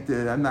 You can't.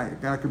 I'm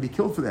not going to be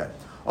killed for that."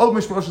 Oh,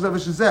 Mishmor Shoseh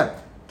v'Shoseh.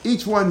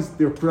 Each one's,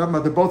 they're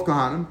both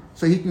Kohanim,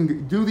 so he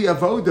can do the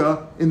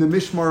avoda in the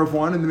mishmar of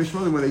one, and the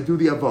mishmar, when they do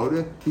the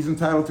avoda, he's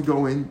entitled to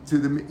go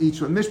into each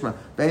one mishmar.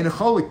 Bein a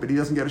cholik, but he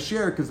doesn't get a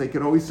share, because they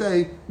could always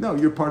say, no,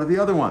 you're part of the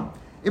other one.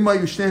 Ima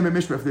yushneim and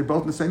mishmar, if they're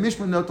both in the same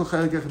mishmar, no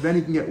tochelik, then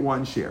he can get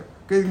 1 share.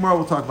 Okay, tomorrow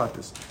we'll talk about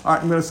this. All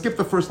right, I'm going to skip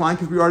the first line,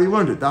 because we already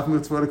learned it. Dafim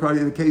mitzvah adakari,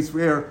 in the case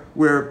where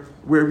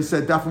we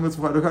said Dafim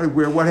mitzvah adakari,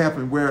 where what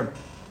happened, where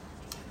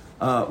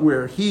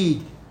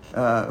he,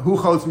 who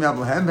chodes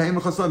me'ablahem,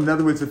 in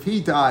other words, if he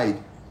died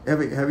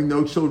having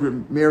no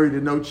children, married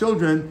and no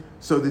children,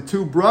 so the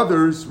 2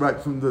 brothers, right,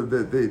 from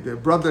the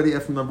brother that he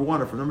had from number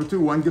 1 or from number 2,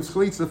 one gives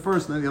chalitza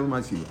first and then the other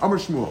one gives Amar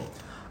Shmuel.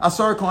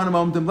 Asar Kohanim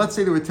Omdim, let's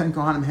say there were 10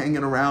 Kohanim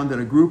hanging around in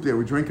a group, they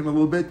were drinking a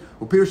little bit.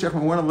 Upir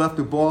Shechman went and left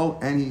the ball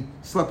and he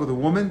slept with a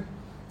woman,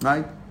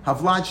 right?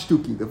 Havlad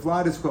Shtuki, the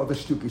Vlad is called the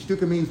Shtuki.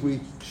 Shtuki means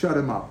we shut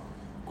him up.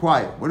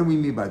 Quiet. What do we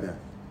mean by that?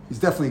 He's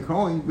definitely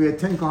Kohen. We had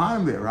 10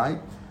 Kohanim there, right?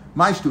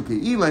 That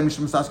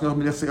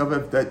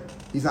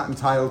he's not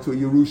entitled to a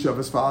Yerusha of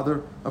his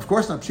father. Of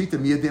course not. Pshita,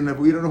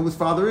 we don't know who his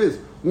father is.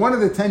 One of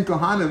the 10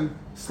 Kohanim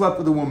slept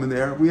with a woman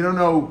there. We don't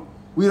know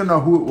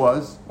who it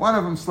was. One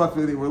of them slept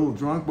with him. They were a little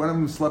drunk. One of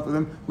them slept with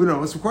him. We don't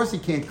know. So of course he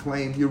can't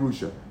claim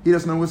Yerusha. He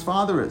doesn't know who his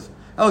father is.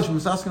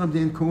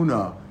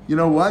 You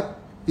know what?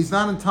 He's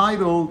not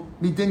entitled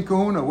midin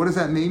kahuna. What does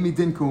that mean,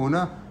 midin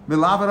kahuna?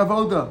 Milav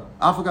avoda.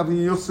 Afagav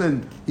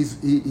Yilson. He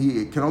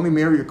can only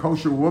marry a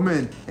kosher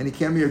woman, and he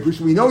can't marry a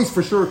grusha. We know he's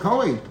for sure a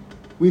Kohen.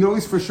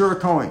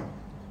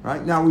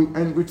 Right now,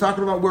 we're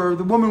talking about where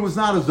the woman was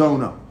not a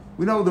zona.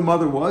 We know who the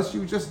mother was. She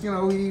was just, he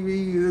went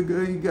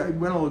a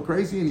little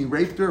crazy and he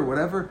raped her or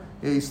whatever.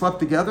 He slept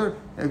together.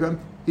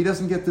 He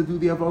doesn't get to do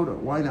the avoda.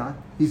 Why not?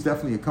 He's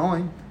definitely a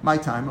Kohen. My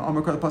time.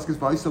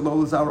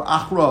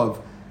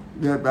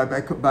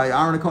 By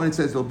Aaron Cohen it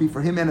says it'll be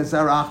for him and a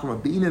Zara Achra.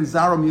 Bein and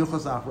Zara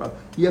Milchas Achra.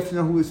 You have to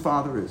know who his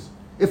father is.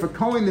 If a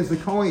Kohen is a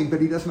Kohen,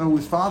 but he doesn't know who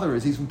his father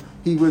is,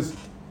 he was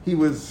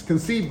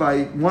conceived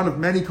by one of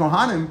many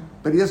Kohanim,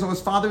 but he doesn't know who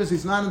his father is,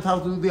 he's not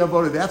entitled to do the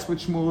avodah. That's what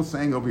Shmuel is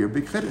saying over here.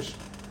 Big Chiddush.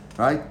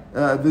 Right?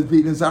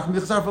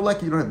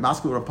 You don't have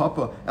masculine or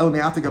papa.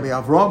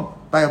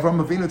 By Avram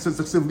Avinu it says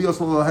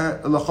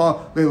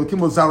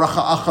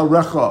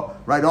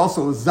right?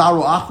 Also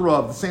Zara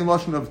Achra, the same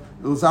lashon of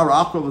Zara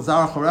Achra,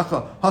 Zara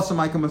Charecha.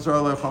 Hasamaika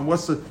Mazar Lechem.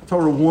 What's the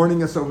Torah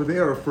warning us over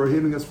there or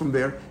prohibiting us from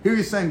there? Here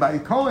he's saying by a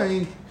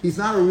Kohen, he's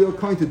not a real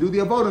Kohen to do the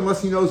avodah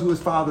unless he knows who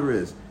his father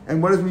is. And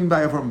what does it mean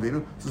by Avram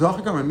Avinu?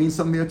 It means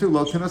something there too.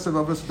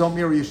 Don't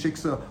marry a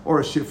shiksa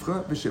or a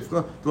shifcha,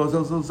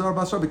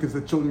 because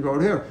the children grow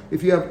hair.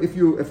 If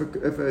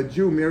a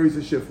Jew marries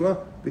a shifcha,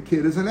 the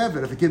kid is an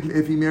evet.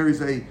 If he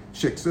marries a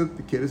shiksa,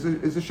 the kid is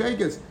a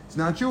shegetz. It's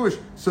not Jewish.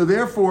 So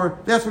therefore,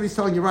 that's what he's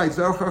telling you, right?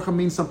 Zarach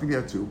means something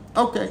there too.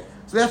 Okay,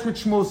 so that's what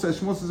Shmuel says.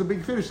 Shmuel says a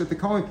big finish that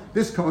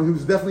this Kohen,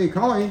 who's definitely a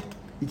Kohen,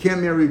 he can't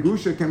marry a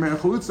grusha, can't marry a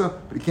chalutza,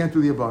 but he can't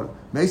do the avodah.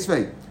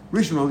 Meisvei,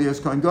 Rishon Elias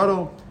Kohen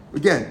Gadol.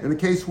 Again, in a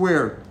case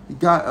where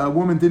a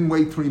woman didn't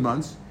wait 3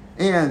 months,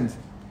 and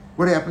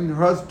what happened?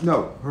 Her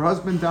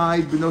husband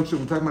died with no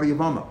children. We're talking about a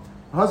Yavama.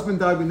 Her husband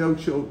died with no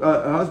children.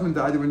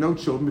 There were no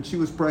children, but she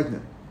was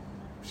pregnant.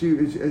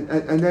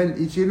 And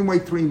then she didn't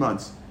wait 3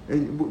 months,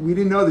 and we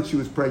didn't know that she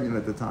was pregnant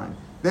at the time.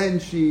 Then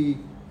the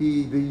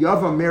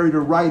Yava married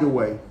her right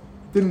away.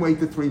 Didn't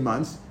wait the 3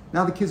 months.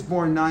 Now the kid's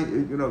born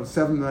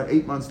 7 or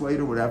 8 months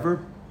later,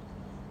 whatever.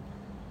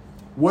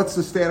 What's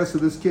the status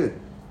of this kid?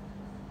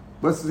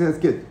 What's the status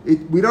of the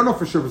kid? We don't know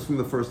for sure if it's from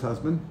the first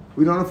husband.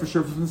 We don't know for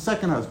sure if it's from the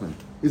second husband.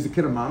 Is the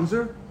kid a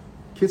mamzer?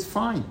 Kid's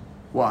fine.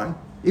 Why?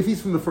 If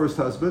he's from the first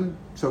husband,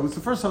 so it's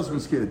the first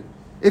husband's kid.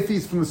 If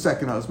he's from the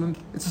second husband,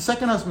 it's the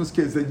second husband's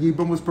kids that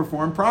Yibum was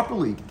performed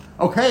properly.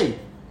 Okay,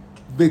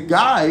 the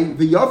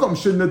Yavam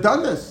shouldn't have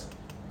done this.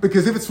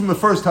 Because if it's from the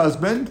first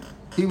husband,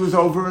 he was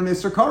over in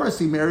Isser Koros.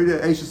 He married a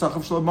Eishes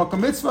Achav Shalom Makam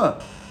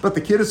Mitzvah. But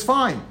the kid is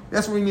fine.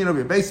 That's what we mean over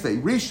here. Basically,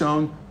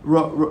 Rishon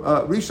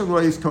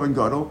Roy is Kohen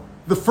Gadol.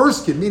 The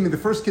first kid, meaning the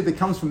first kid that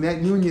comes from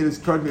that union is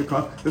Kohen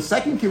Gadol. The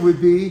second kid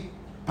would be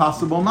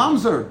possible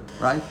mamzer,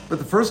 right? But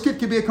the first kid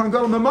could be a Kohen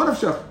Gadol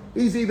Memonavshach.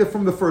 He's either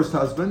from the first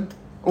husband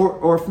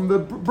or from the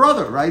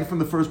brother, right? From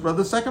the first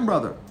brother, second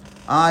brother.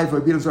 How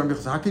could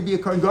he be a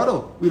Kohen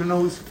Gadol? We don't know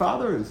who his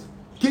father is.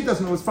 Kid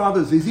doesn't know who his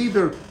father is. He's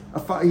either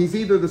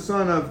the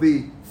son of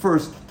the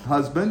first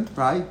husband,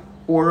 right,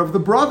 or of the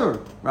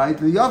brother, right,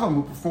 the Yavam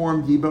who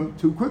performed Yibam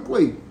too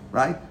quickly,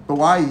 right? But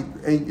why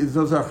is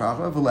Zozar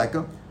Chachav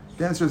Veleka?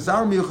 The answer is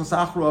Zar Miyuchas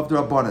Achra of the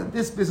Rabbanan.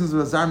 This business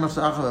of Zar Miyuchas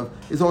Achra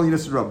is only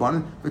Nisr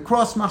Rabbanan. The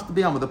cross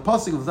Machtabiyam, the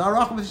pasuk of Zar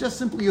Achra is just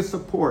simply a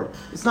support.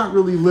 It's not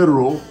really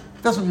literal.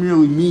 It doesn't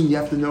really mean you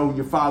have to know who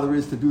your father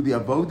is to do the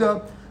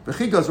avoda. The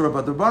chigas are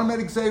about the Rabbanan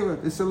Medic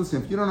Zera. They said,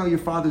 listen, if you don't know your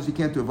fathers, you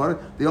can't do avoda.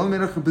 They only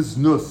made a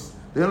biznus.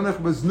 They don't make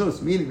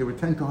biznus, meaning there were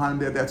 10 Kohanim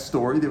there, that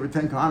story. There were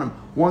 10 Kohanim.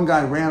 One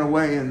guy ran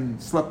away and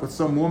slept with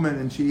some woman,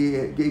 and she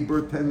gave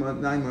birth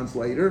 9 months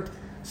later.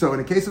 So in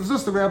the case of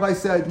Zuz, the rabbi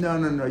said, no,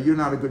 you're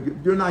not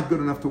good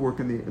enough to work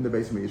in the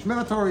base of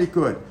Midrash. Torah, you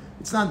could.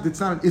 It's not an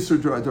Isser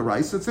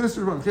D'Oraisa, it's an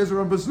Isser D'Oraisa. There's a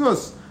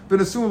Biznus,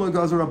 but Assume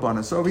goes a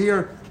Rabbana. So over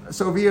here,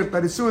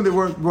 but Assume the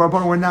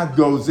Rabbana were not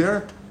goes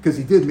there, because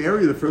he did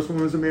marry. The first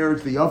one was a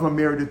marriage. The Yavam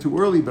married it too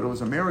early, but it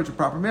was a marriage, a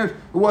proper marriage.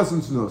 It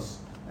wasn't Znus.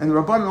 And the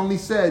Rabbanan only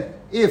said,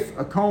 if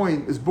a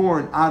Kohen is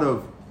born out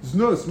of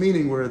Znus,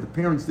 meaning where the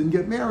parents didn't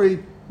get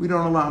married, we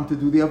don't allow him to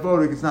do the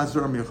avodah. It's not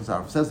Zor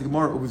Mirchas. Says the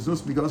Gemara, it was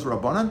Znus because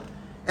Rabbanan,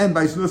 and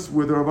by Znus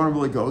where the Rabbanan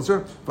really goes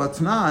there. But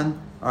Tanan,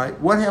 all right,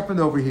 what happened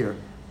over here?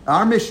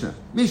 Our Mishnah,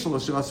 a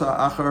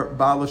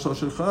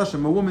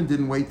woman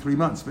didn't wait 3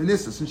 months.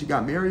 Vanessa, since she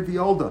got married,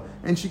 Violda,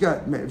 and she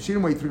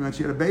didn't wait 3 months.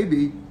 She had a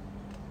baby.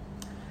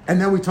 And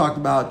then we talked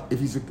about if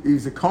he's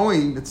a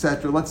Kohen,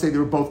 etc. Let's say they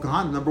were both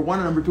Kohanim. Number 1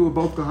 and number 2 were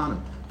both Kohanim.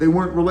 They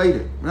weren't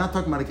related. We're not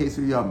talking about a case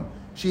of Yavim.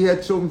 She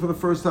had children from the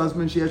first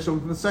husband. She had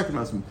children from the second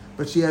husband.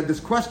 But she had this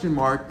question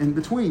mark in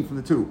between from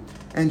the two.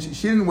 And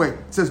she didn't wait.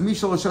 It says,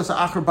 Mishal Shasa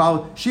Acher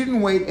Bal. She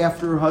didn't wait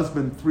after her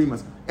husband 3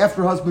 months.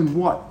 After her husband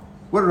what?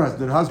 What did her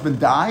husband? Did her husband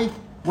die?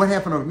 What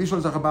happened over?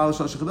 Mishal Shasa Bal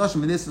Shal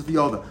Shechadashim. And this is the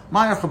Yoda.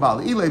 Ma'ar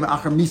Chabal. Ilay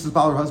Ma'acher Mrs.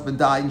 Bal. Her husband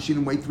died and she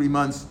didn't wait 3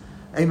 months.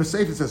 Amos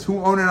Sefer says, who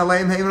own an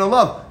Aleim Haven of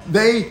Love?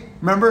 They,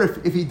 remember,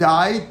 if he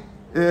died,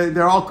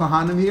 they're all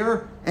Kohanim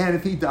here, and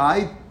if he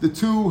died, the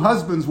 2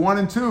 husbands, 1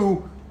 and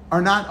 2,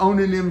 are not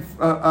owning him,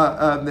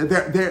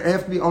 they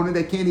have to be owning,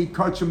 they can't eat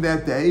kachim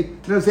that day.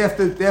 They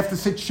have to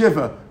sit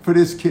Shiva for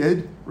this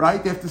kid,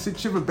 right? They have to sit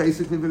Shiva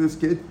basically for this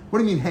kid. What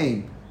do you mean,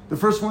 Haim? The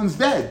first one's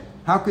dead.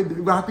 How could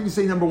you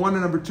say number 1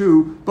 and number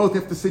 2 both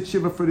have to sit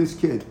Shiva for this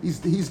kid?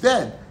 He's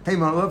dead. Hey,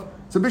 my love.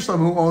 So Bishlam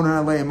who own an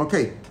Aleim,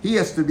 okay, he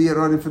has to be an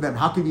owner for them.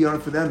 How could he own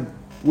it for them?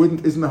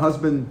 Isn't the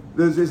husband,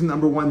 isn't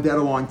number 1 dead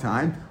a long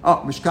time?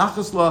 Oh,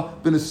 Mishkachas La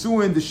ben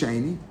Asuin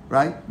Deshani,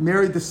 right?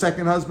 Married the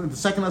second husband. The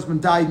second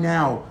husband died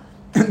now.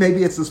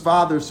 Maybe it's his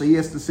father, so he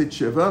has to sit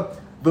Shiva.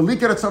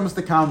 Velikar Atzamas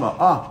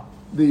Tekama.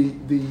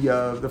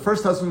 The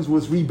first husband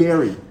was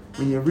reburied.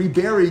 When you're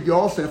reburied, you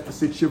also have to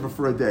sit Shiva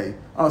for a day.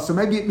 So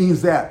maybe it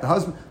means that.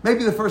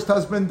 Maybe the first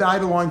husband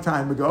died a long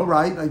time ago,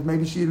 right? Like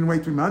maybe she didn't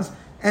wait 3 months.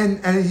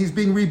 And he's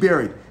being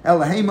reburied. How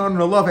can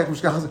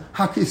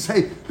you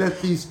say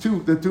that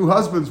the two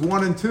husbands,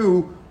 1 and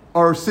 2,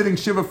 are sitting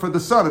Shiva for the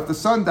son? If the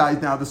son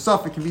died now, the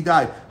suffix, if he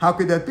died, how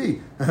could that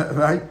be?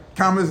 Right?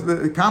 Kama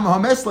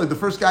Hamesle, the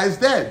first guy is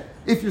dead.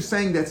 If you're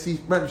saying that she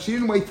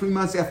didn't wait 3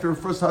 months after her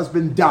first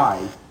husband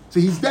died,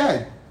 so he's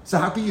dead. So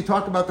how can you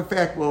talk about the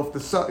fact, well,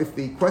 if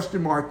the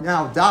question mark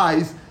now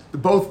dies,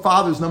 both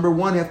fathers, number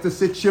 1, have to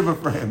sit Shiva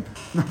for him.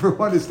 Number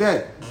 1 is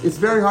dead. It's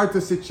very hard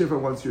to sit Shiva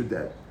once you're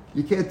dead.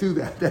 You can't do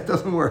that. That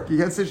doesn't work. You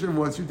can't sit Shiva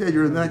once you're dead.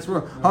 You're in the next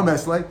room.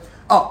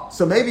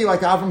 So maybe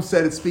like Avram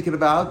said, it's speaking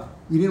about,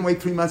 you didn't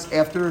wait 3 months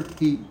after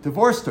he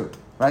divorced her,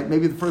 right?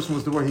 Maybe the first one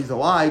was divorced. He's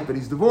alive, but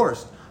he's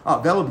divorced.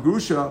 After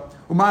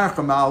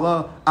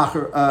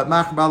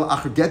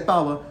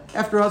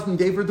her husband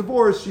gave her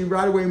divorce, she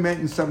right away met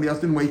and somebody else,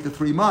 didn't wait the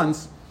 3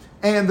 months.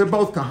 And they're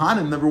both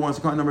Kohanim. Number 1 is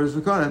Kohanim, number 2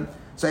 is Kohanim.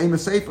 So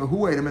Amos Sefer,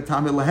 who ate a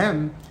Matam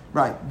Lahem?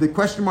 Right. The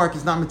question mark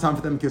is not Matam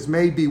for them because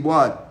maybe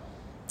what?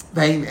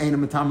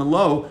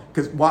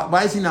 Because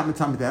why is he not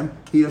matami them?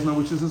 He doesn't know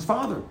which is his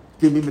father.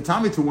 He can be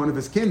matami to one of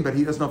his kin, but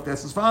he doesn't know if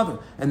that's his father.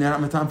 And they're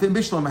not matami him.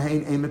 Bishlam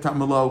ain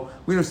matami lo.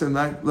 We understand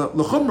that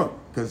lechumra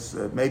because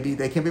maybe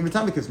they can't be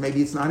matami because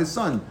maybe it's not his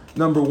son.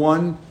 Number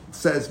 1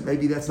 says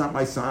maybe that's not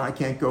my son. I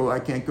can't go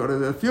to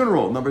the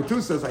funeral. Number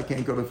 2 says I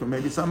can't go to the funeral.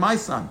 Maybe it's not my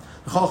son.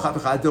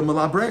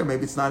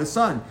 Maybe it's not his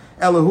son.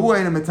 Elahu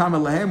ain matami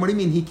lehem. What do you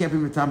mean he can't be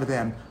matami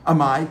them?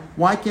 Amai?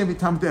 Why can't he be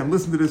matami them?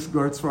 Listen to this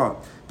Gertzvah.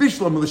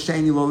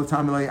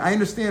 I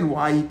understand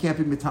why he can't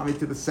be mitami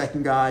to the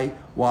second guy.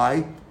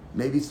 Why?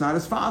 Maybe it's not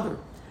his father.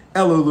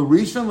 But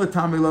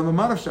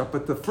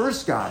the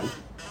first guy,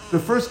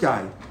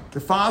 the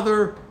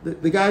father,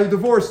 the guy who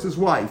divorced his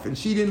wife, and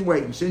she didn't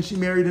wait, and then she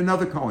married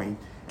another Kohen,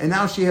 and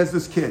now she has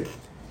this kid.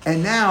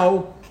 And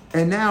now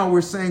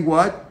we're saying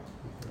what?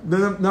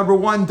 Number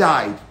one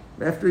died.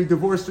 After he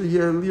divorced her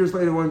years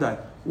later, one died.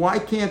 Why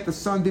can't the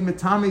son be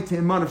Matami to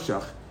him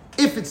Manavshach?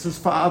 If it's his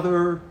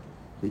father,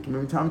 he can be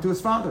Matami to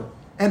his father.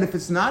 And if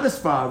it's not his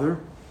father,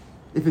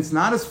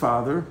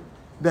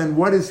 then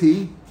what is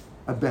he?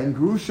 A Ben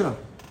Grusha.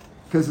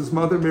 Because his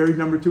mother married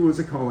number two as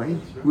a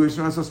Kohen, who is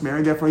not supposed to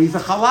marry, therefore he's a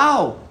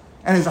halal.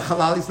 And as a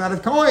halal, he's not a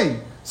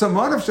Kohen. So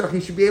Manavshach, he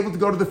should be able to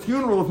go to the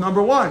funeral of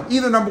number one.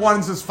 Either number one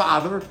is his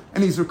father,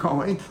 and he's a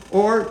Kohen,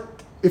 or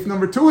if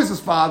number two is his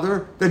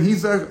father, then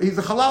he's a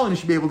halal and he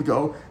should be able to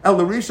go. El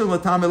Rishon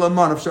Latam El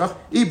Manavshach,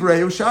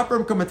 Ibreu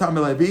Shapram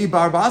Kamatamele,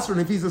 Bar Basra,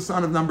 and if he's the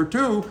son of number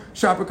two,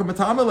 Shapram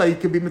Kamatamele, he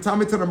could be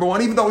Matame to number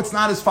one, even though it's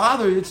not his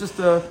father, it's just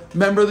a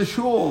member of the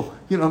shul.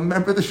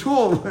 Member of the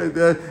shul.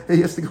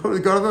 He has to go to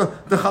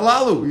the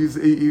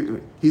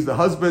halalu. He's the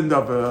husband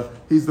of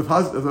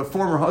the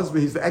former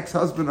husband, he's the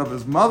ex-husband of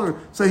his mother,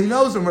 so he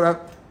knows him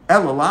without.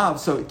 Elalav,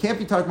 so it can't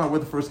be talking about where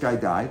the first guy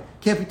died.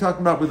 Can't be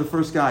talking about where the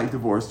first guy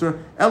divorced her.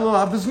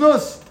 Elalav is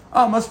nus.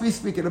 Oh, must be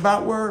speaking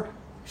about where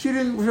she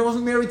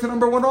wasn't married to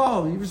number one at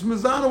all. He was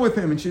mizana with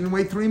him, and she didn't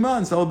wait 3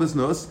 months. Elalav is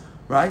nus,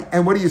 right?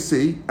 And what do you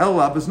see?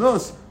 Elalav is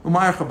nus.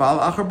 Umayar chabal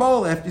achar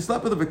bol. After you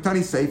slept with a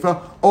Viktani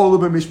seifa, all of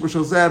mishpur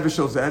shalzev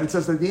v'shalzed. It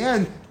says at the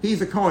end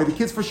he's a Kohen. The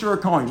kids for sure are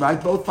Kohen,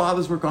 right? Both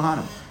fathers were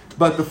Kohanim,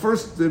 but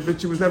but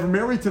she was never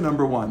married to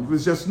number one. It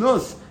was just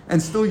nus,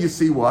 and still you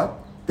see what?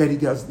 That he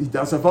does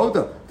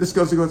avoda. This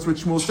goes against what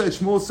Shmuel said.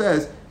 Shmuel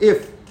says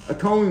if a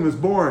Kohen was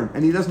born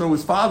and he doesn't know who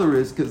his father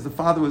is because the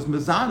father was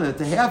mezana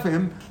to have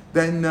him,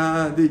 then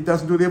he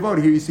doesn't do the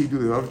avoda. Here you see do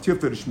the avoda. Tifta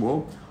to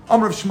Shmuel.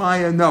 Amr of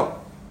Shmaya, no,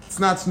 it's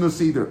not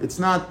snus either. It's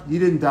not. He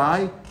didn't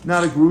die.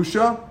 Not a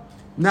grusha.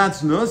 Not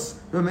snus.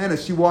 The man,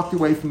 she walked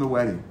away from the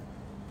wedding.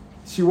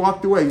 She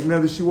walked away.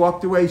 She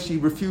walked away. She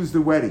refused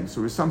the wedding.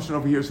 So, assumption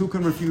over here is who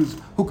can refuse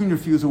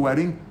a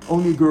wedding?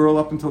 Only a girl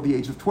up until the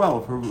age of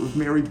 12, who was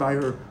married by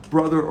her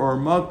brother or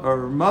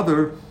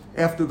mother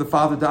after the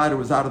father died or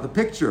was out of the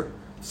picture.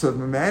 So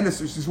the man,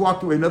 she's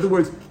walked away. In other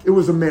words, it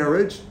was a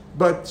marriage,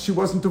 but she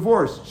wasn't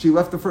divorced. She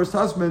left the first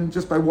husband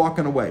just by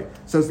walking away.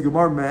 Says the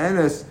Gemara, man,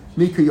 as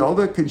Mika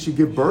Yolda, can she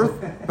give birth?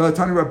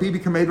 Tani Rabbi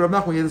Kamed Rav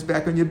Nachman, you had this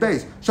back on your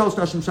base.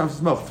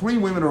 3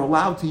 women are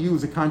allowed to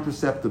use a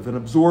contraceptive, an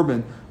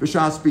absorbent,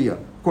 b'shas bia.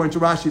 According to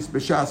Rashi, it's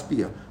b'shas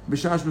bia.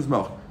 B'shas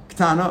mizmoch.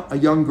 Ktana, a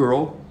young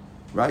girl,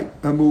 right?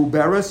 A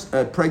muberes,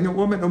 a pregnant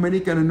woman,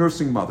 umenika, and a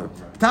nursing mother.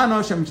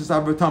 Ktana, Shem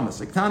Chisav Thomas.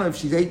 Ktana, if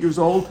she's 8 years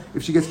old,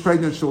 if she gets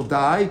pregnant, she'll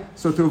die.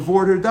 So to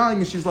avoid her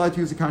dying, she's allowed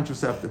to use a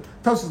contraceptive.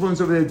 Tosis learns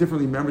over there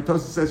differently. Remember,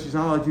 Tosis says she's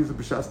not allowed to use a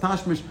b'shas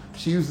tashmish.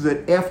 She uses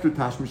it after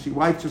tashmish. She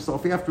wipes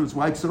herself afterwards,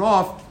 wipes it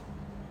off.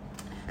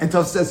 And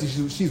Tosis says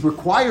she's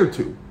required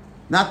to.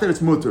 Not that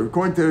it's mutter.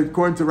 According to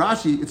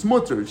Rashi, it's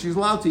mutter. She's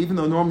allowed to, even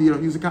though normally you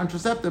don't use a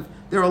contraceptive,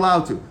 they're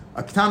allowed to.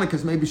 A ktana,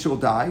 because maybe she'll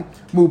die.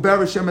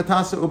 Mu'ber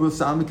shemetasa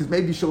ubelsan, because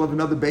maybe she'll have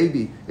another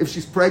baby. If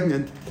she's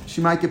pregnant,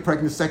 she might get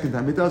pregnant a second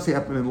time. It does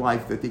happen in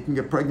life that they can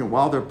get pregnant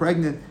while they're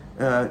pregnant,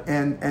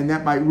 and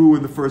that might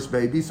ruin the first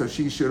baby, so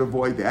she should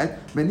avoid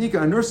that.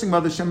 Menika, a nursing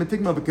mother,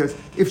 shemetigma, because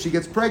if she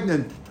gets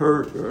pregnant,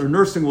 her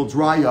nursing will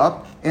dry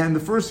up, and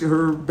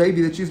her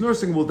baby that she's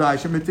nursing will die.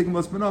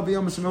 Shemetigma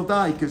spinoviyomas will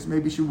die, because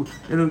maybe she will,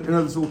 in other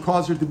words, will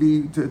cause her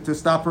to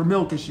stop her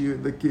milk, and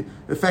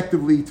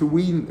effectively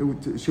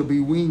she'll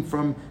be weaned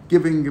from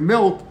giving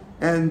milk.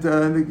 And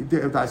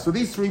die. So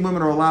these 3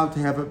 women are allowed to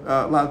have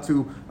allowed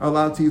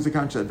to use a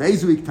contract.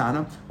 What's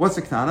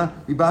a ktana?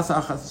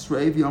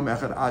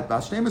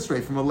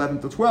 From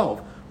 11 to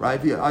 12,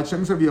 right?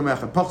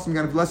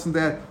 Less than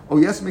that.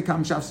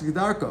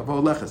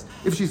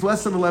 If she's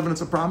less than 11,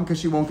 it's a problem because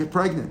she won't get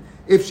pregnant.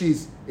 If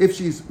she's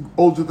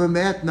older than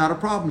that, not a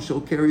problem. She'll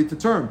carry it to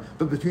term.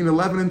 But between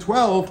 11 and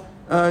 12.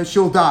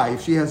 She'll die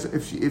if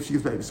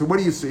she's baby. So what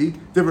do you see?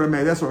 Different.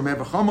 That's what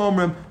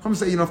Chum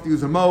say. You don't have to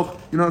use a moch.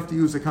 You don't have to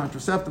use a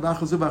contraceptive.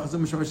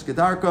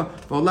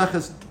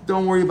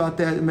 Don't worry about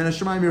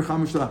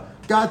that.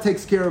 God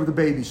takes care of the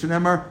baby.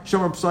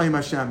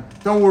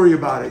 Don't worry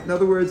about it. In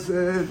other words,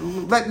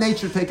 let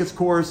nature take its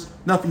course.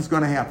 Nothing's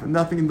going to happen.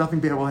 Nothing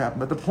bad will happen.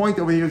 But the point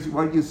over here is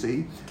what you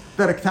see.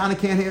 That a ktana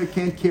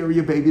can't carry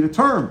a baby to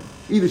term.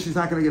 Either she's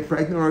not going to get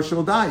pregnant or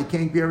she'll die. You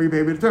can't carry a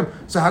baby to term.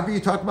 So how can you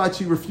talk about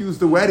she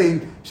refused the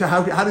wedding?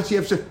 How did she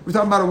have? We're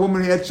talking about a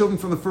woman who had children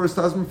from the first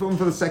husband, from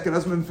the second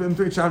husband, from the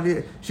third child.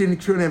 She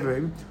didn't have a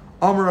baby.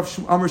 Amar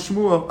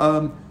Shmuel.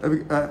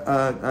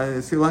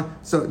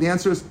 So the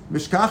answer is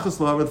Mishkachas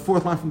La, or the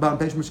 4th line from the bottom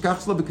page.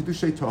 Mishkachas La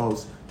b'kedushay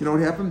tohos. You know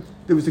what happened?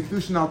 There was a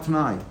kedushin al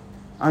tanai.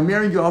 I'm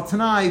marrying you al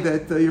tanai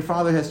that your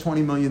father has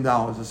 $20 million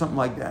or something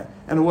like that,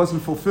 and it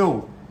wasn't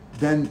fulfilled.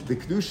 Then the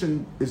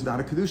kedushin is not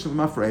a kedushin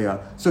mafreya.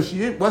 So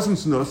wasn't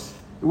snus.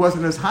 It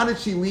wasn't as. How did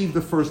she leave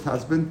the first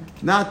husband?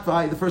 Not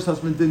by the first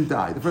husband didn't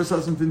die. The first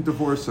husband didn't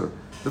divorce her.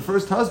 The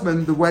first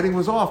husband, the wedding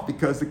was off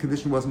because the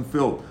condition wasn't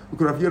filled.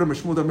 By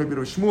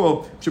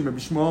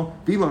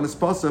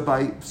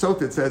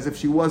Sota it says if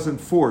she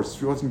wasn't forced,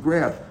 she wasn't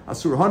grabbed.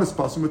 Asur hanis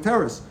pasum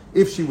teres.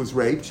 if she was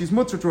raped, she's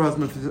mutter to her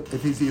husband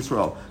if he's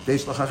Yisrael.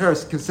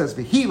 Says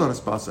v'hi lo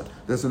nespasa.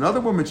 There's another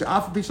woman,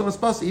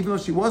 even though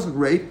she wasn't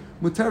raped,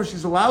 mutter,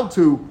 she's allowed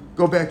to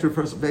go back to her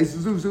first base.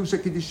 First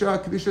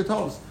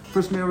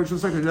marriage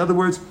was second. In other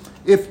words,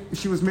 if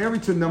she was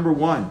married to number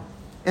one,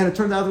 and it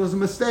turned out there was a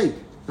mistake,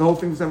 the whole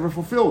thing was never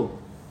fulfilled.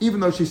 Even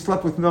though she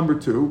slept with number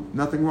two,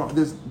 nothing wrong.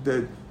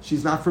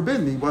 She's not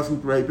forbidden. He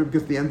wasn't raped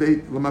because at the end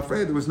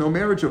there was no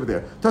marriage over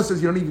there. Tos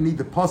says you don't even need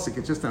the pasuk.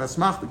 It's just an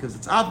asmach because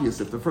it's obvious.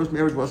 If the first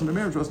marriage wasn't a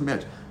marriage, it wasn't a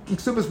marriage. In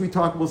Ksubas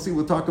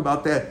we'll talk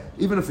about that.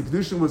 Even if the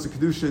kedushin was a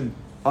kedushin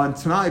on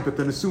tonight, but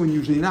the nesuin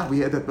usually not. We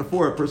had that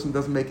before. A person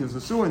doesn't make his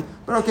nesuin.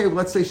 But okay, well,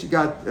 let's say she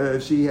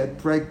had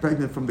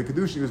pregnant from the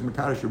kedushin. She was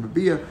mekadosh or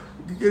babia.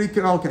 You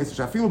can all cases.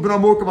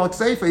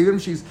 Even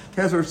if she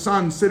has her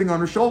son sitting on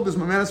her shoulders,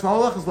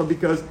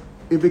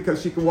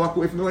 because she can walk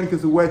away from the wedding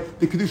because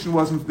the kedushin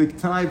wasn't the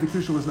time, the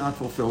kedushin was not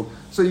fulfilled.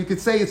 So you could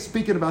say it's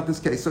speaking about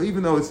this case. So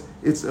even though it's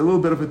a little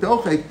bit of a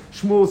dochek,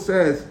 Shmuel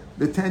says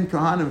the 10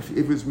 kohanim, if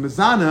it was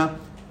mezana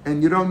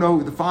and you don't know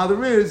who the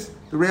father is,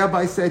 the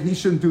rabbi said he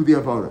shouldn't do the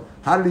avoda.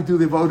 How did he do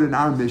the avoda in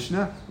our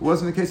Mishnah? It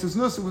wasn't the case of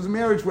Znus. It was a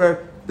marriage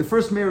where the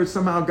first marriage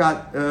somehow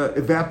got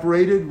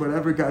evaporated,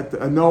 whatever, got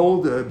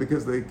annulled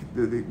because it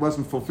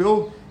wasn't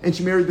fulfilled, and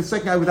she married the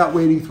second guy without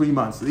waiting 3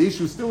 months. So the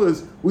issue still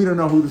is we don't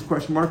know who this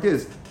question mark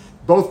is.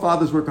 Both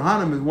fathers were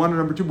Kohanim, one and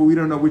number two, but we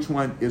don't know which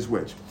one is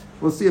which.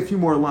 We'll see a few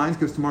more lines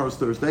because tomorrow's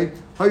Thursday.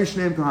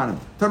 Hayushneim Kohanim.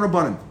 Tan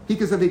Rabbanim.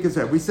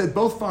 Hikazav. We said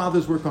both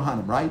fathers were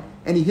Kohanim, right?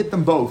 And he hit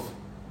them both,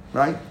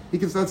 right?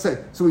 Let's say.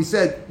 So he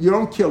said, you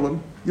don't kill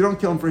him. You don't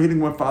kill him for hitting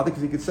one father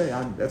because he could say,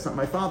 that's not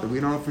my father. We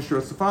don't know for sure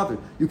it's the father.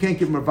 You can't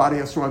give him a Vadi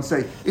Yasra and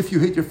say, if you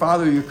hit your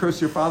father or you curse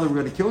your father, we're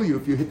going to kill you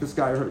if you hit this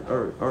guy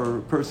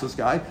or curse this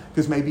guy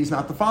because maybe he's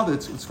not the father.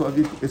 It's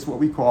what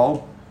we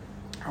call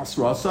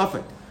Hasra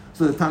Suffolk.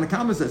 So the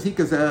Tanakama says,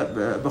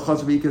 Hikazeh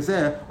b'chaz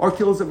v'hikazeh, or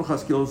kills it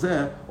b'chaz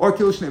kilzeh, or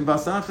kill shneim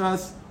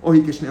v'asachas, or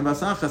hikashneim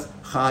v'asachas,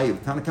 chayiv.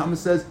 Tanakama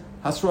says,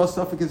 Hasra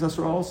Suffolk is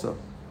Hasra also.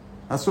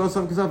 Hasra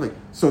Suffolk is Suffolk.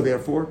 So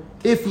therefore,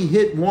 if he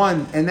hit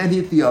one and then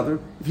hit the other,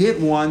 if he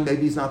hit one,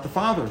 maybe he's not the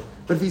father.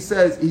 But if he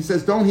says,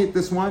 don't hit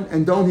this one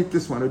and don't hit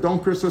this one, or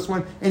don't curse this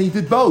one, and he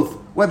did both,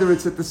 whether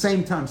it's at the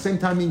same time. Same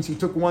time means he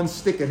took one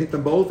stick and hit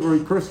them both, or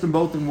he cursed them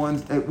both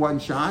at one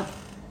shot.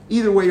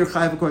 Either way, you're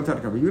chayav according to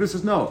Tanakh. Yehuda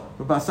says no.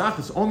 But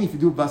basachas, only if you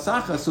do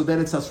basachas, so then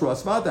it's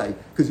hasras vadai.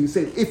 Because you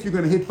say if you're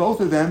going to hit both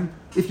of them,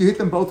 if you hit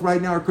them both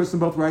right now or curse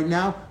them both right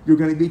now, you're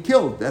going to be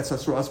killed. That's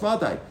hasras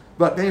vadai.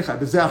 But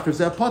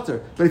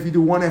But if you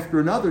do one after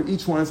another,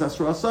 each one is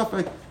hasras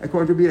safek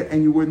according to Bida,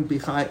 and you wouldn't be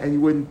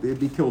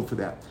killed for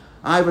that.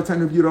 I have a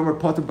time of Yudom or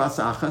potter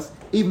basachas.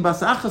 Even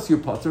basachas you're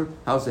potter.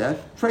 How's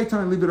that? Trey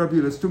time leave it Rabbi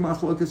Yehuda. It's two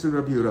machlokas in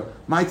Rabbi Yehuda.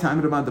 My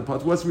time at the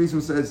potter. What's the reason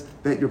it says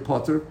that you're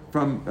potter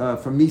from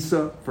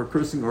misa for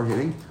cursing or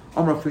hitting?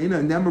 Amar Chalina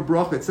and Nemer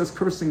Bracha. It says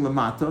cursing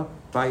lamata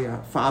by a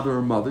father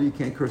or mother. You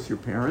can't curse your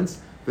parents.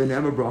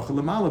 V'nemer bracha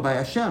lamala by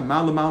Hashem.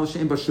 Malamala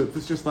shem bashut.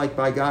 It's just like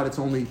by God. It's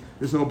only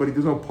there's no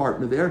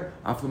partner there.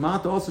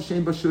 Aflamata also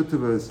shem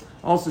bashut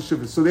also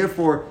shuvas. So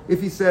therefore,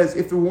 if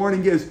the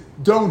warning is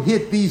don't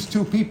hit these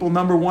two people,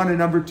 number one and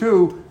number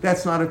two,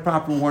 that's not a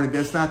proper warning.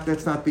 That's not the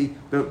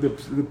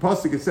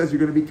pasuk. It says you're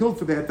going to be killed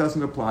for that.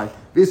 Doesn't apply.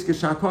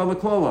 Viskish hakol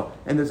leklola.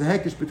 And there's a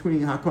hekesh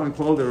between hakol and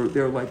klol.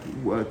 They're like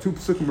two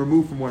psukim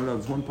removed from one another.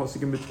 There's one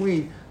pasuk in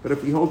between. But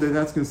if we hold that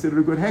that's considered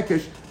a good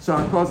hekesh, so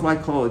hakol is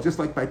like klola. Just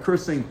like by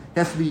cursing, it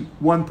has to be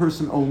one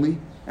person only.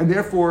 And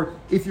therefore,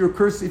 if you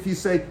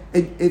say,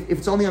 if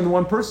it's only on the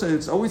one person,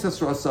 it's always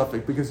Asra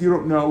Suffolk because you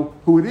don't know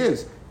who it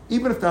is.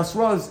 Even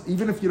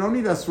if you don't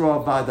need Asra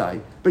Vadai,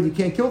 but you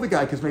can't kill the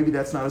guy because maybe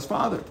that's not his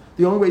father.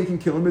 The only way you can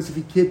kill him is if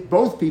he hit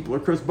both people or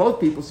cursed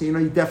both people, so you know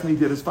he definitely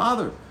did his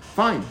father.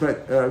 Fine,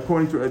 but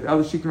according to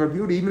Al Shik and Rabbi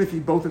Yehuda, even if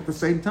you both at the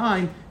same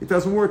time, it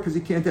doesn't work because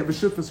you can't have a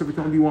shutfa, so it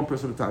can only be one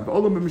person at a time. But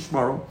Olam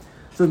Mishmaro.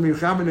 Says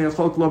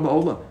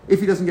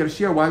if he doesn't get a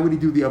share, why would he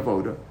do the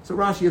avoda? So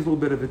Rashi has a little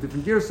bit of a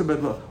different gear. So,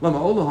 but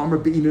Lama Ola Hamar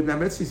Be'inid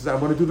Nemetz. He says, I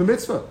want to do the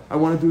mitzvah. I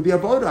want to do the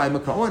avoda. I'm a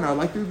Kohen. I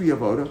like to do the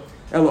avoda.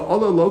 Ela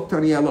Ola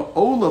Loktani Ela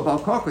Ola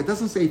Balkach. It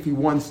doesn't say if he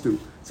wants to. It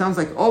sounds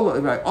like Ola.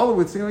 Right? Ola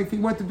would say like if he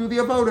went to do the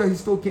avoda, he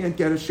still can't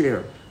get a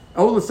share.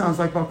 Ola sounds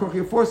like Balkach.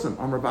 You force him.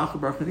 Amar Bacha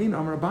Barchanin.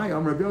 Amar Abai.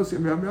 Amar Yosi.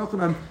 Amar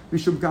Yochanan.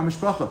 Mishum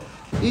Gamishpacha.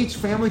 Each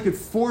family could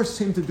force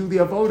him to do the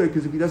avoda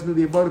because if he doesn't do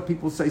the avoda,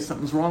 people say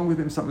something's wrong with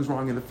him, something's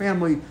wrong in the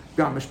family.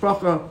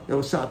 Gamishpacha.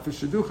 Eloshat for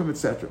Shaduchim,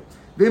 etc.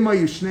 V'ma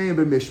Yushnei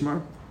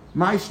b'Mishmar.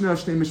 My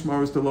Shnei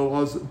Mishmar is the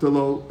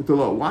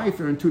low. Why? If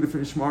they're in two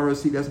different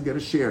Mishmaras, he doesn't get a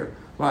share.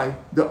 Why?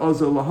 The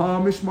Azalaha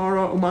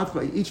Mishmara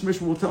Umatchle. Each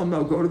Mishmar will tell him,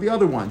 no, go to the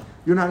other one.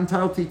 You're not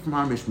entitled to eat from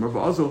our Mishmar.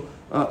 V'azal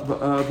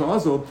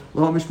Laha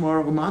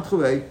Mishmara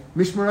Umatchle.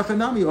 Mishmar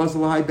Echanami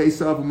Azalahai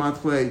Beisav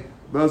Umatchle.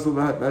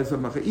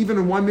 Even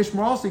in one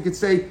Mishmar also, you could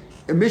say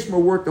a Mishmar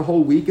worked the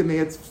whole week and they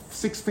had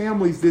 6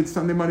 families did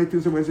Sunday, Monday,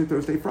 Tuesday, Wednesday,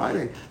 Thursday,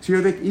 Friday. So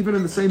here even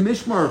in the same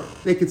Mishmar,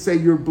 they could say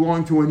you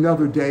belong to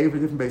another day of a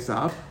different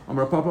Beisav.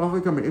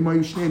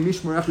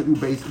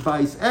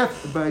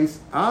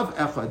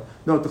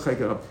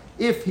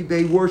 if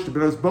they worshipped,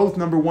 but it was both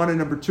number one and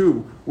number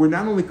two, were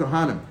not only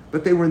Kohanim,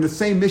 but they were in the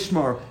same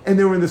Mishmar, and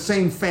they were in the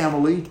same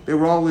family. They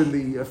were all in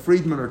the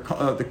Friedman or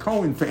the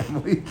Cohen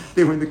family.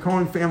 They were in the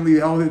Cohen family.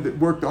 They all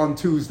had worked on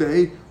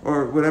Tuesday,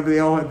 or whatever, they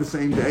all had the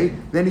same day.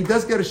 Then he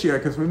does get a share,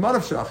 because from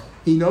Madavshach,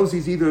 he knows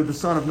he's either the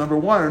son of number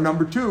one or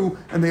number two,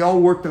 and they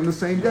all worked on the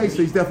same day, so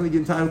he's definitely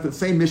entitled to the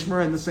same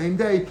Mishmar and the same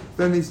day,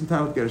 then he's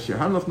entitled to get a share.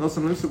 Hanlof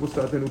Nosam Lusa, we'll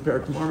start the new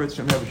parak tomorrow.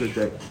 Hashem, have a good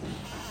day.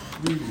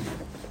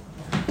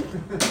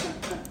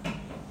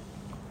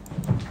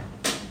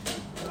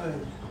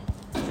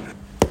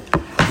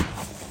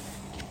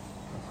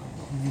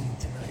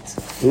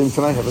 Meeting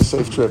tonight. Have a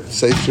safe trip.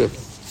 Safe trip.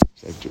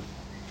 Safe trip.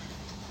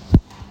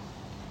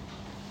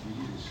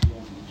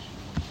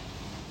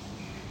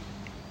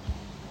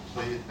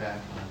 Play it back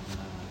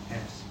on